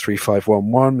 3-5-2,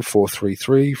 3-5-1-1,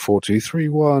 4-3-3,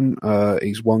 4-2-3-1.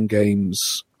 He's won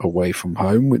games away from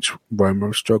home, which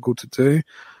Roma struggled to do.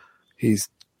 He's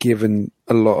given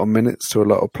a lot of minutes to a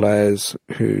lot of players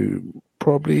who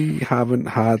probably haven't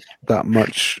had that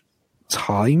much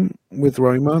time with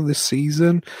Roma this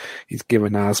season. He's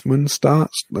given Asman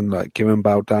starts and given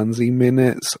Baldanzi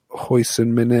minutes, Huijsen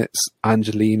minutes,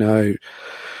 Angelino.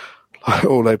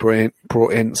 All they brought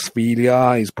in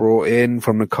Svilia. He's brought in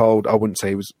from the cold. I wouldn't say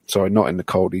he was not in the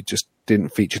cold. He just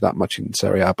didn't feature that much in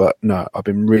Serie A. But no, I've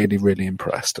been really, really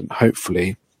impressed, and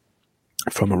hopefully,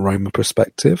 from a Roma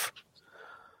perspective,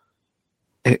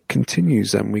 it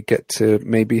continues and we get to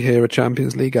maybe hear a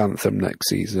Champions League anthem next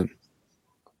season.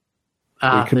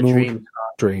 We can all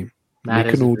dream. We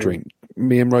can all dream.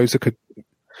 Me and Rosa could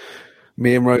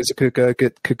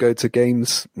go to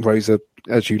games. Rosa,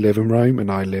 as you live in Rome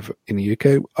and I live in the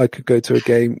UK, I could go to a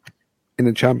game in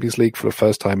the Champions League for the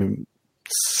first time in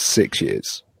 6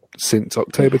 years, since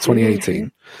October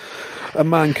 2018. A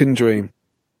man can dream.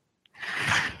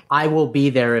 I will be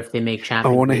there if they make Champions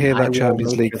League. I want to hear that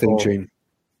Champions League theme tune.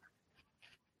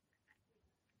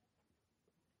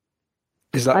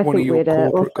 Is that one of your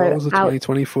corporate goals of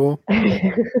 2024?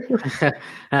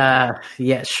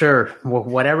 Yeah, sure. Well,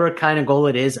 whatever kind of goal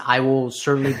it is, I will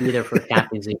certainly be there for a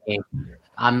Champions League game.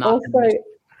 I'm not. Also,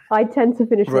 I tend to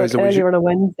finish work earlier on a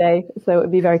Wednesday, so it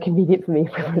would be very convenient for me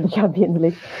for the Champions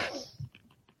League.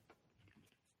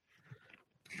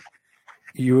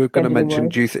 You were going to mention,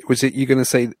 was it you going to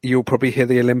say you'll probably hear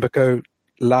the Olympico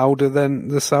louder than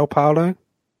the Sao Paulo?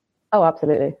 Oh,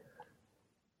 absolutely.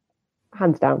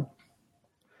 Hands down.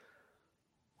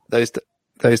 Those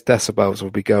decibels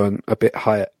will be going a bit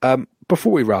higher.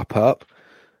 Before we wrap up,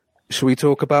 should we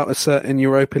talk about a certain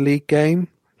Europa League game?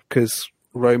 Because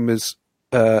Roma's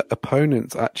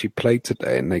opponents actually played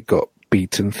today and they got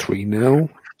beaten 3-0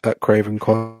 at Craven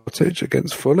Cottage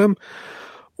against Fulham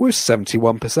with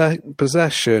 71%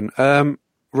 possession.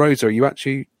 Rosa,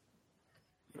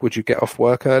 would you get off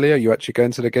work earlier? Are you actually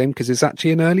going to the game? Because it's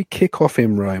actually an early kickoff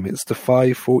in Rome. It's the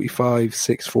 5:45,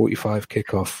 6:45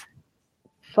 kickoff.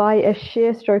 By a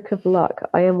sheer stroke of luck,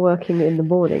 I am working in the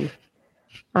morning.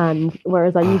 And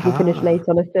whereas I usually finish late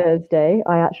on a Thursday,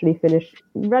 I actually finish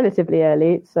relatively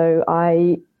early. So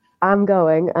I am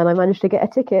going, and I managed to get a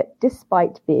ticket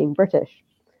despite being British.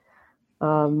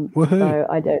 So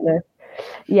I don't know.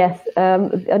 Yes,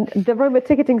 and the Roma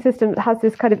ticketing system has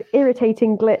this kind of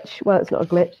irritating glitch. Well, it's not a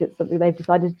glitch, it's something they've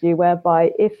decided to do,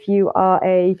 whereby if you are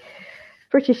a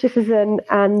British citizen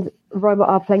and Roma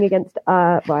are playing against,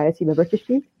 I assume a British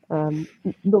team,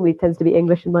 normally tends to be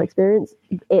English in my experience,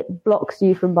 it blocks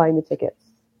you from buying the tickets,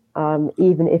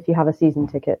 even if you have a season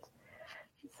ticket.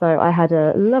 So I had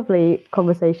a lovely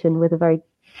conversation with a very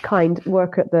kind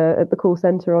worker at the call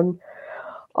centre on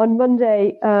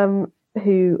Monday,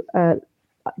 who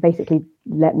basically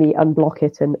let me unblock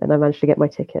it, and I managed to get my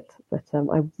ticket. But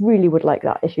I really would like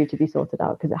that issue to be sorted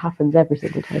out because it happens every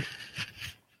single time.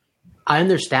 I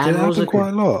understand. It happens quite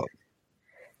a lot.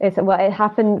 It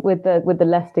happened with the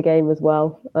Leicester game as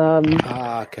well.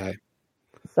 Okay.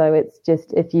 So it's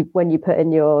just when you put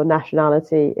in your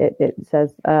nationality, it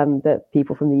says that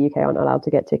people from the UK aren't allowed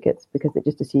to get tickets because it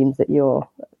just assumes that you're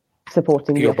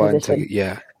supporting the opposition.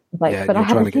 Yeah. But I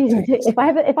have a season ticket. If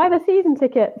I have a season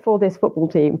ticket for this football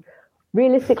team,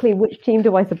 realistically, which team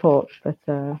do I support? But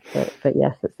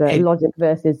yes, it's logic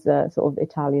versus sort of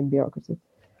Italian bureaucracy.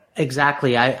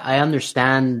 Exactly. I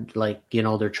understand,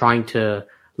 they're trying to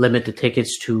limit the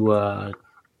tickets to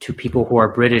people who are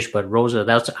British, but Rosa,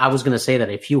 I was going to say that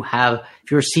if you're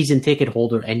a season ticket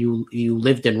holder and you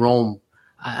lived in Rome,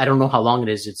 I don't know how long it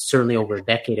is. It's certainly over a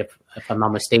decade, if I'm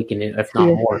not mistaken, if not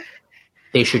more.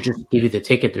 They should just give you the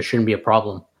ticket. There shouldn't be a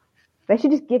problem. They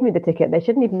should just give me the ticket. They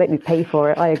shouldn't even make me pay for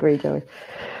it. I agree, Joey.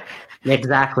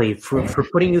 Exactly. For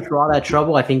putting you through all that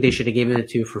trouble, I think they should have given it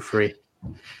to you for free.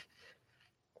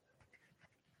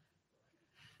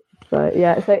 So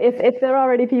if there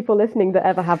are any people listening that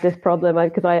ever have this problem,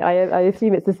 because I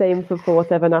assume it's the same for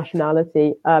whatever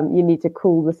nationality, you need to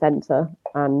call the centre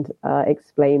and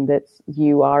explain that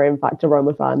you are in fact a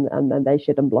Roma fan, and then they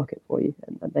should unblock it for you,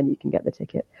 and then you can get the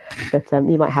ticket. But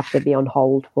you might have to be on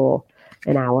hold for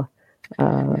an hour.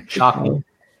 Shocking.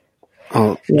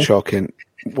 Shocking.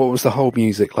 What was the whole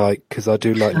music like? Because I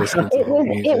do like listening to the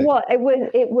music.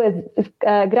 It was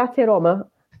Grazie Roma.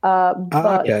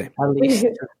 Okay.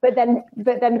 but then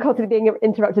constantly being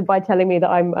interrupted by telling me that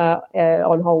I'm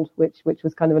on hold, which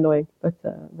was kind of annoying. But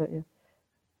yeah.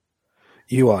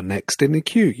 You are next in the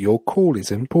queue. Your call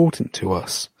is important to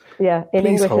us. Yeah, in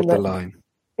Please English hold the line.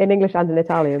 In English and in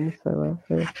Italian.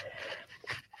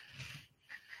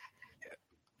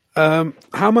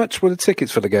 How much were the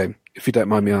tickets for the game, if you don't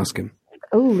mind me asking?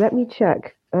 Oh, let me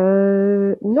check.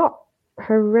 Not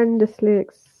horrendously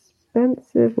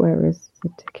expensive. Where is the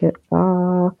ticket?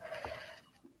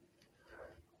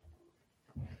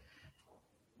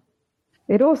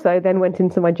 It also then went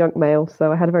into my junk mail,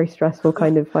 so I had a very stressful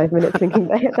kind of 5 minutes thinking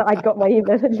that I'd got my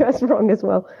email address wrong as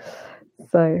well.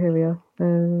 So here we are.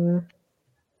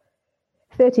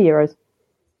 €30.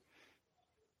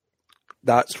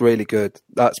 That's really good.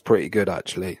 That's pretty good,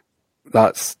 actually.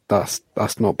 That's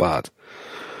not bad.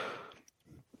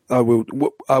 I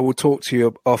will talk to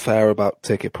you off air about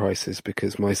ticket prices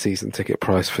because my season ticket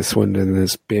price for Swindon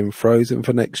has been frozen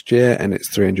for next year and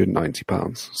it's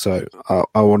 £390. So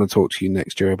I want to talk to you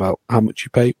next year about how much you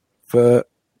pay for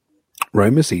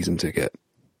Roma season ticket.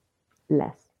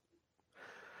 Less.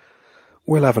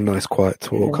 We'll have a nice quiet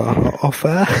talk off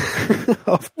air,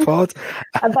 off pod.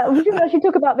 We should actually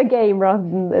talk about the game rather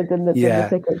than the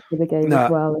tickets for the game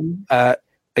as well. And...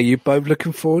 are you both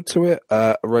looking forward to it?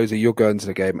 Rosa, you're going to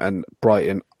the game, and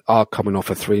Brighton are coming off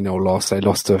a 3-0 loss. They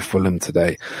lost to Fulham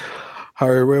today.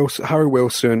 Harry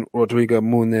Wilson, Rodrigo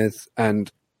Muniz,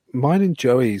 and mine and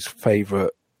Joey's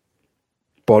favourite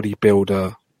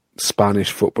bodybuilder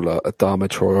Spanish footballer, Adama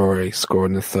Traore,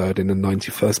 scoring the third in the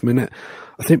 91st minute.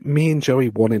 I think me and Joey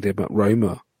wanted him at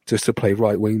Roma just to play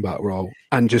right wing back role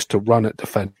and just to run at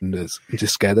defenders and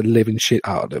just scare the living shit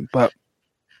out of them. But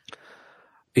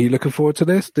are you looking forward to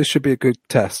this? This should be a good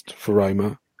test for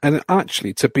Roma. And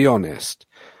actually, to be honest,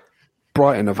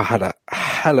 Brighton have had a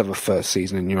hell of a first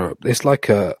season in Europe. It's like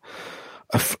a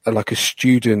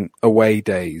student away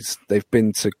days. They've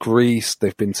been to Greece,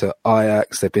 they've been to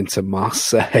Ajax, they've been to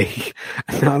Marseille,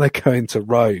 and now they're going to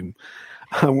Rome.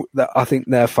 I think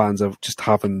their fans are just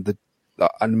having an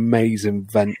amazing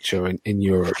venture in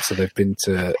Europe. So they've been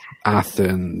to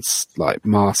Athens, like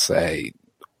Marseille,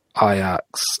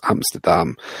 Ajax,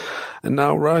 Amsterdam, and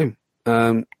now Rome.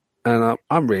 And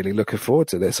I'm really looking forward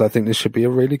to this. I think this should be a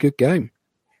really good game.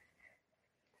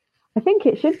 I think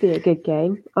it should be a good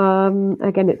game.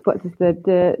 Again, it's got just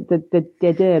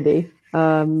the derby,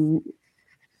 and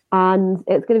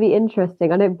it's going to be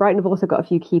interesting. I know Brighton have also got a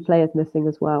few key players missing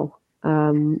as well,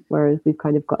 whereas we've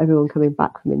kind of got everyone coming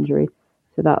back from injury.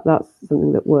 So that's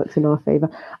something that works in our favour.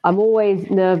 I'm always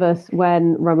nervous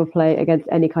when Roma play against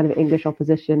any kind of English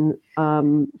opposition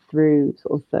through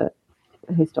sort of the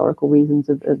historical reasons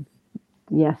of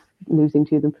losing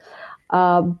to them.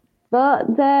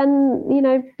 But then,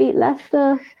 beat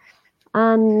Leicester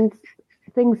and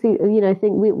things, I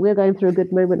think we're going through a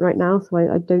good moment right now. So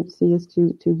I don't see as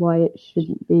to why it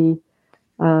shouldn't be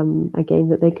a game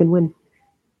that they can win.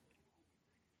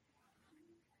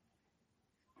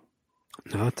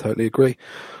 No, I totally agree.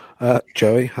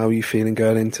 Joey, how are you feeling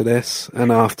going into this?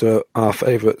 And after our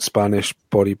favourite Spanish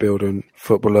bodybuilding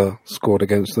footballer scored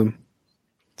against them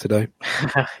today?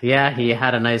 Yeah, he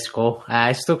had a nice goal.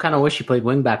 I still kind of wish he played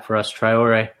wingback for us,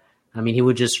 Traore. I mean, he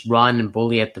would just run and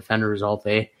bully at defenders all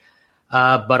day.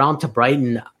 But on to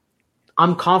Brighton,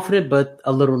 I'm confident but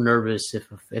a little nervous,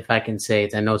 if I can say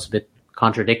it. I know it's a bit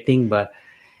contradicting, but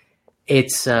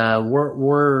it's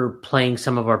we're playing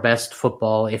some of our best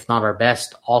football, if not our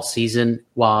best, all season,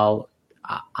 while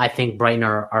I think Brighton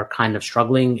are kind of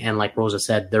struggling. And like Rosa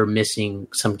said, they're missing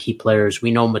some key players.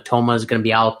 We know Matoma is going to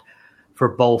be out for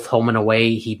both home and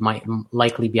away. He might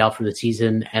likely be out for the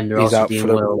season, and they're He's also out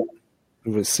dealing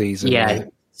for the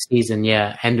season. Season,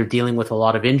 and they're dealing with a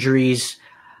lot of injuries.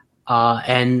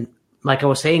 And like I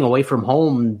was saying, away from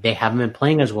home, they haven't been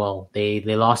playing as well. They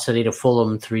lost today to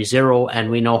Fulham 3-0, and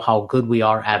we know how good we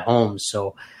are at home.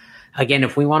 So, again,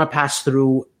 if we want to pass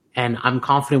through, and I'm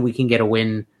confident we can get a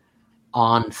win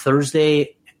on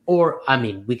Thursday, or, I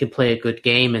mean, we could play a good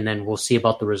game, and then we'll see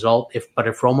about the result. But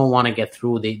if Roma want to get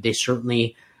through, they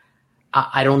certainly –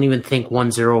 I don't even think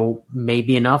 1-0 may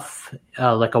be enough,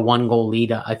 like a one-goal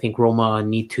lead. I think Roma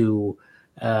need to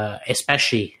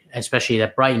especially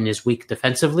that Brighton is weak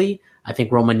defensively. I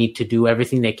think Roma need to do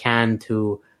everything they can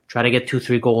to try to get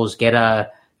 2-3 goals, get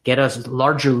a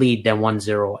larger lead than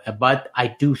 1-0. But I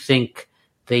do think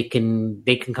they can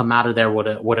come out of there with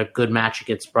a good match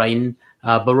against Brighton.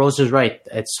 But Rosa's right.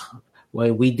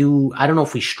 We do. I don't know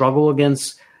if we struggle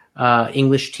against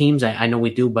English teams. I know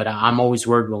we do, but I'm always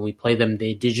worried when we play them.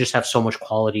 They just have so much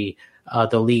quality,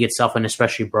 the league itself, and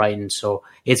especially Brighton. So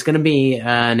it's going to be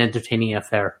an entertaining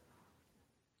affair.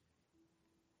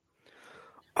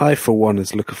 I, for one,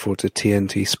 is looking forward to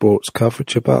TNT Sports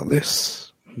coverage about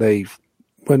this.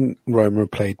 When Roma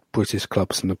played British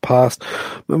clubs in the past,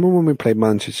 remember when we played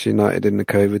Manchester United in the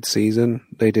COVID season,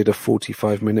 they did a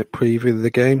 45-minute preview of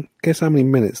the game. Guess how many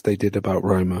minutes they did about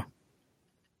Roma?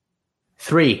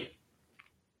 3.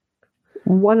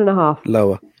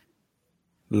 1.5.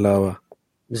 Lower.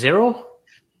 0?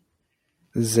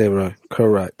 0,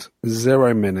 correct.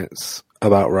 0 minutes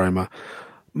about Roma.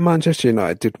 Manchester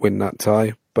United did win that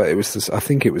tie, but I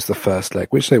think it was the first leg,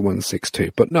 which they won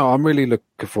 6-2. But no, I'm really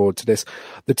looking forward to this.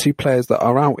 The two players that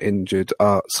are out injured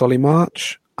are Solly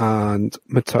March and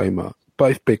Matoma.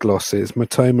 Both big losses.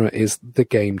 Matoma is the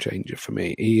game changer for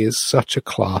me. He is such a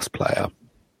class player.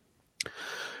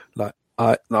 Like,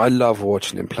 I love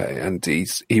watching him play, and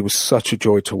he was such a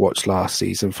joy to watch last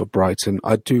season for Brighton.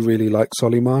 I do really like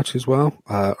Solly March as well,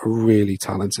 a really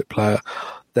talented player.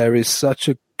 There is such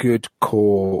a good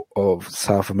core of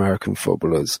South American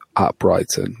footballers at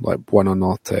Brighton, like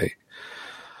Buonanotte.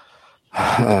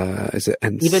 Is it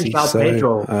Enciso? Even João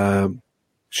Pedro.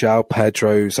 João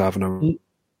Pedro's having a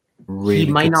really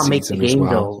he might good not make the season as game,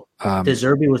 well. though. De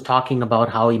Zerbi was talking about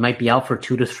how he might be out for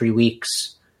 2 to 3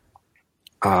 weeks.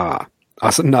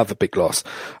 That's another big loss.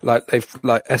 Like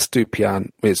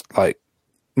Estupiñán is like,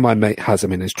 my mate has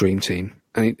him in his dream team,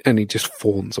 and he just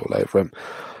fawns all over him.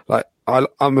 Like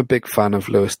I'm a big fan of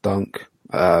Lewis Dunk,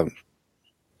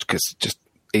 because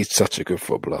he's such a good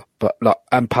footballer. But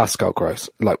and Pascal Gross,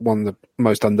 like one of the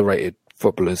most underrated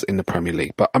footballers in the Premier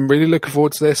League. But I'm really looking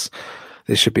forward to this.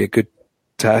 This should be a good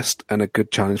test and a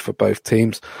good challenge for both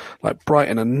teams. Like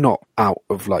Brighton are not out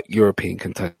of like European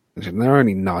contention. They're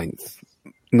only ninth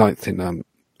in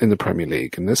the Premier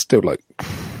League, and there's still like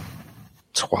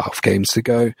 12 games to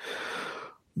go.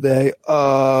 They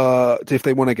are, if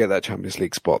they want to get that Champions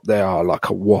League spot, they are like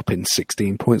a whopping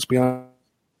 16 points behind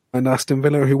Aston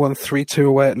Villa, who won 3-2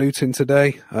 away at Luton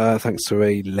today, thanks to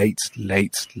a late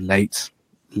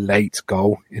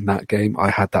goal in that game. I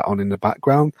had that on in the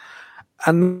background,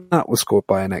 and that was scored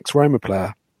by an ex-Roma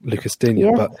player, Lucas Digne.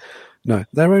 Yeah. But no,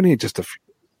 they're only just a few.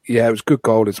 Yeah, it was a good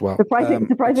goal as well.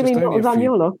 Surprisingly not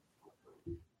Zaniolo.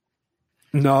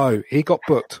 No, he got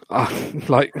booked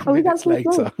minutes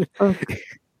later. Oh.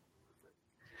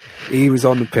 He was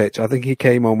on the pitch. I think he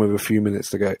came on with a few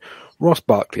minutes to go. Ross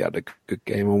Barkley had a good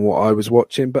game on what I was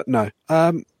watching, but no,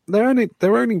 they're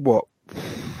only what,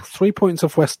 3 points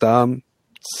off West Ham,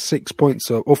 6 points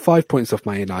off, or 5 points off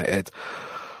Man United.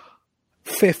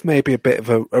 Fifth may be a bit of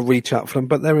a reach out for them,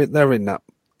 but they're in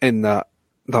that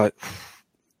like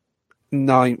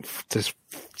 9th to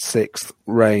 6th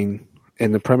reign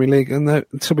in the Premier League, and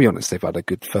to be honest, they've had a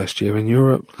good first year in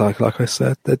Europe. Like I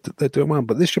said, they're doing well.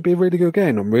 But this should be a really good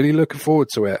game. I'm really looking forward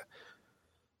to it,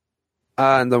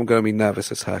 and I'm going to be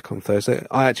nervous as heck on Thursday.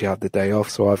 I actually have the day off,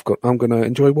 so I'm going to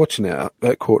enjoy watching it at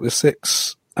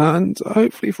 5:45, and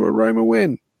hopefully for a Roma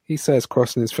win. He says,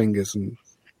 crossing his fingers and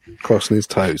crossing his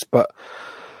toes. But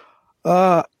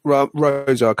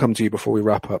Rosa, I'll come to you before we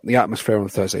wrap up. The atmosphere on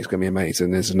Thursday is going to be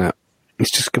amazing, isn't it?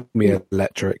 It's just going to be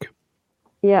electric.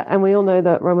 Yeah, and we all know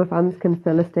that Roma fans can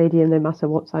fill a stadium no matter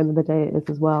what time of the day it is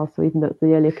as well. So even though it's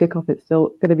the earlier kickoff, it's still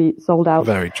going to be sold out.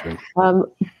 Very true.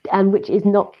 And which is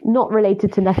not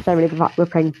related to necessarily the fact we're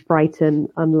playing Brighton,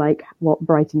 unlike what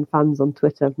Brighton fans on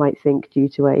Twitter might think due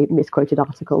to a misquoted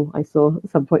article I saw at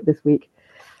some point this week.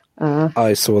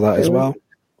 I saw that as well.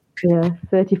 Yeah,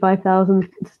 35,000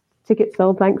 tickets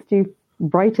sold thanks to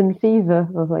Brighton fever.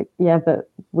 I was like, yeah,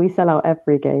 but we sell out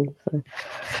every game. So.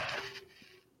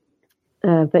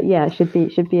 But yeah, it should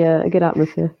be a good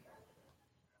atmosphere.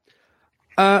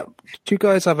 Do you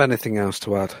guys have anything else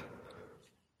to add?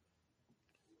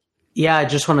 Yeah, I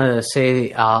just want to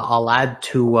say I'll add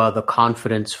to the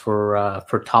confidence for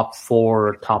top 4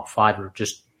 or top 5 or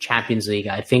just Champions League.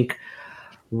 I think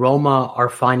Roma are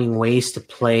finding ways to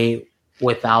play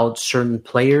without certain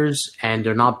players, and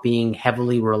they're not being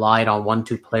heavily relied on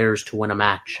 1-2 players to win a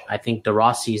match. I think De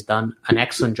Rossi's done an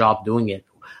excellent job doing it.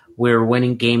 We're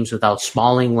winning games without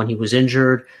Smalling when he was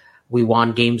injured. We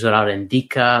won games without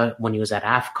Ndika when he was at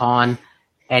AFCON.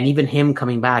 And even him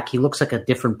coming back, he looks like a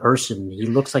different person. He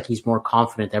looks like he's more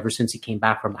confident ever since he came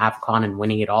back from AFCON and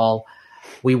winning it all.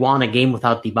 We won a game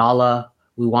without Dybala.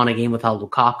 We won a game without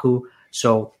Lukaku.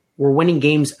 So we're winning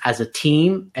games as a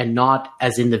team and not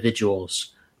as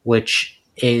individuals, which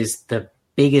is the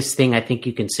biggest thing I think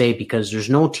you can say, because there's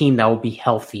no team that will be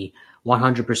healthy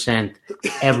 100%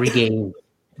 every game.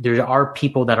 There are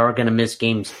people that are going to miss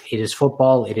games. It is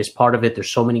football. It is part of it.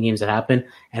 There's so many games that happen.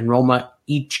 And Roma,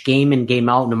 each game in, game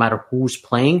out, no matter who's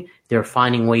playing, they're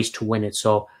finding ways to win it.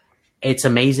 So it's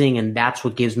amazing, and that's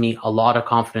what gives me a lot of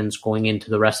confidence going into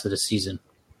the rest of the season.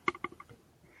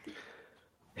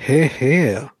 Hear,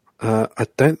 hear. I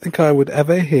don't think I would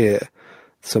ever hear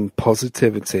some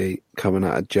positivity coming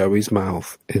out of Joey's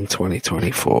mouth in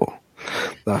 2024.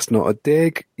 That's not a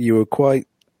dig. You were quite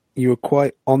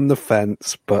on the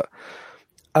fence, but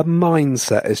a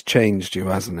mindset has changed you,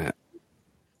 hasn't it?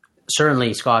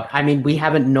 Certainly, Scott. I mean, we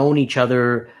haven't known each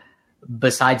other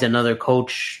besides another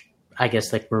coach, I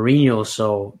guess, like Mourinho.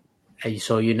 So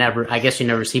you never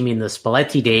see me in the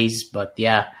Spalletti days, but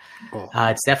yeah,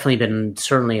 it's definitely been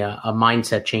certainly a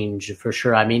mindset change for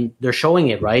sure. I mean, they're showing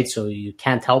it, right? So you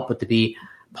can't help but to be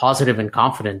positive and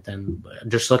confident. And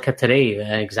just look at today,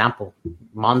 an example,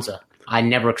 Monza. I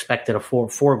never expected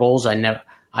four goals.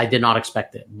 I did not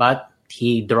expect it, but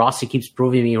De Rossi keeps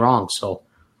proving me wrong. So,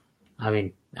 I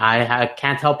mean, I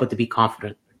can't help but to be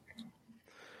confident.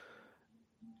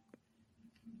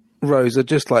 Rosa,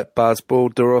 just like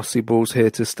Bazball, De Rossi ball's here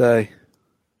to stay.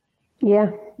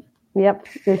 Yeah, yep.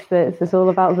 It's all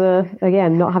about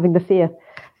not having the fear.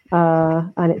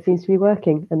 And it seems to be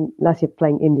working, unless you're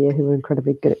playing India, who are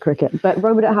incredibly good at cricket. But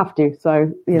Roma don't have to,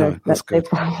 so let's stay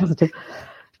positive.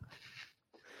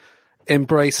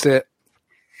 Embrace it,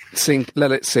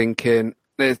 let it sink in.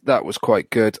 That was quite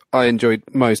good. I enjoyed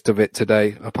most of it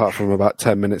today, apart from about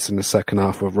 10 minutes in the second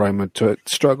half where Roma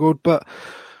struggled. But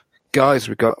guys,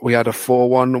 we had a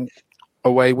 4-1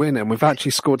 away win, and we've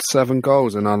actually scored 7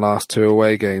 goals in our last 2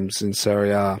 away games in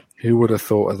Serie A. Who would have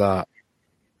thought of that?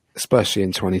 Especially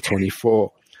in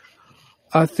 2024.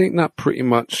 I think that pretty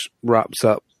much wraps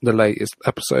up the latest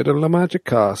episode of La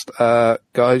Magicast.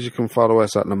 Guys, you can follow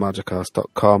us at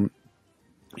lamagicast.com.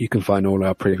 You can find all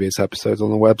our previous episodes on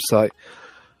the website.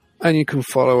 And you can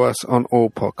follow us on all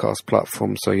podcast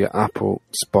platforms, so your Apple,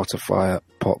 Spotify,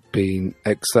 Podbean,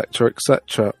 etc.,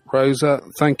 etc. Rosa,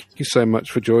 thank you so much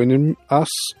for joining us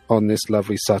on this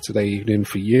lovely Saturday evening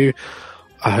for you.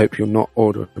 I hope you're not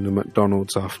ordering a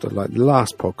McDonald's after like the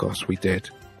last podcast we did.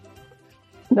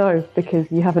 No,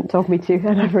 because you haven't told me to,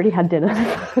 and I've already had dinner.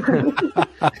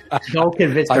 Don't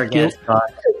convince our guest,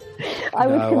 Scott. I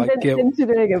was convinced into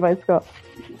doing it by Scott.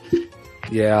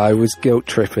 Yeah, I was guilt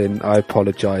tripping. I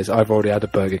apologise. I've already had a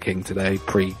Burger King today,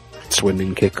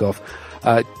 pre-Swindon kickoff.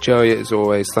 Joey, as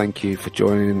always, thank you for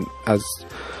joining as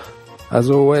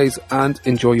always, and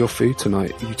enjoy your food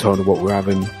tonight. You told me what we're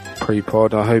having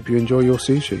pre-pod. I hope you enjoy your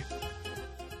sushi.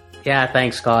 Yeah,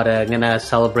 thanks, Scott. I'm gonna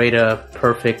celebrate a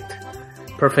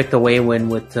perfect away win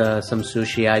with some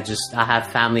sushi. I have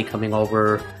family coming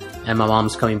over, and my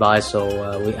mom's coming by,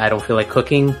 so I don't feel like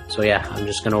cooking. So yeah, I'm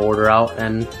just gonna order out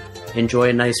and enjoy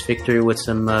a nice victory with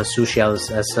some sushi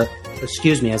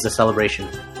as a celebration.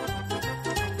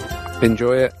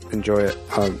 Enjoy it.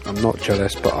 I'm not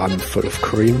jealous, but I'm full of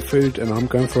Korean food, and I'm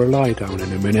going for a lie down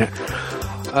in a minute.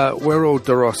 We're all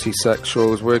De Rossi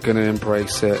sexuals. We're going to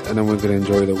embrace it, and then we're going to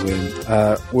enjoy the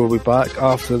win. We'll be back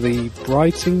after the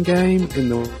Brighton game in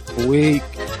the week.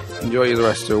 Enjoy the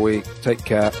rest of the week. Take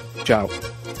care. Ciao.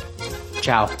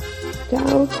 Ciao.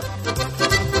 Ciao.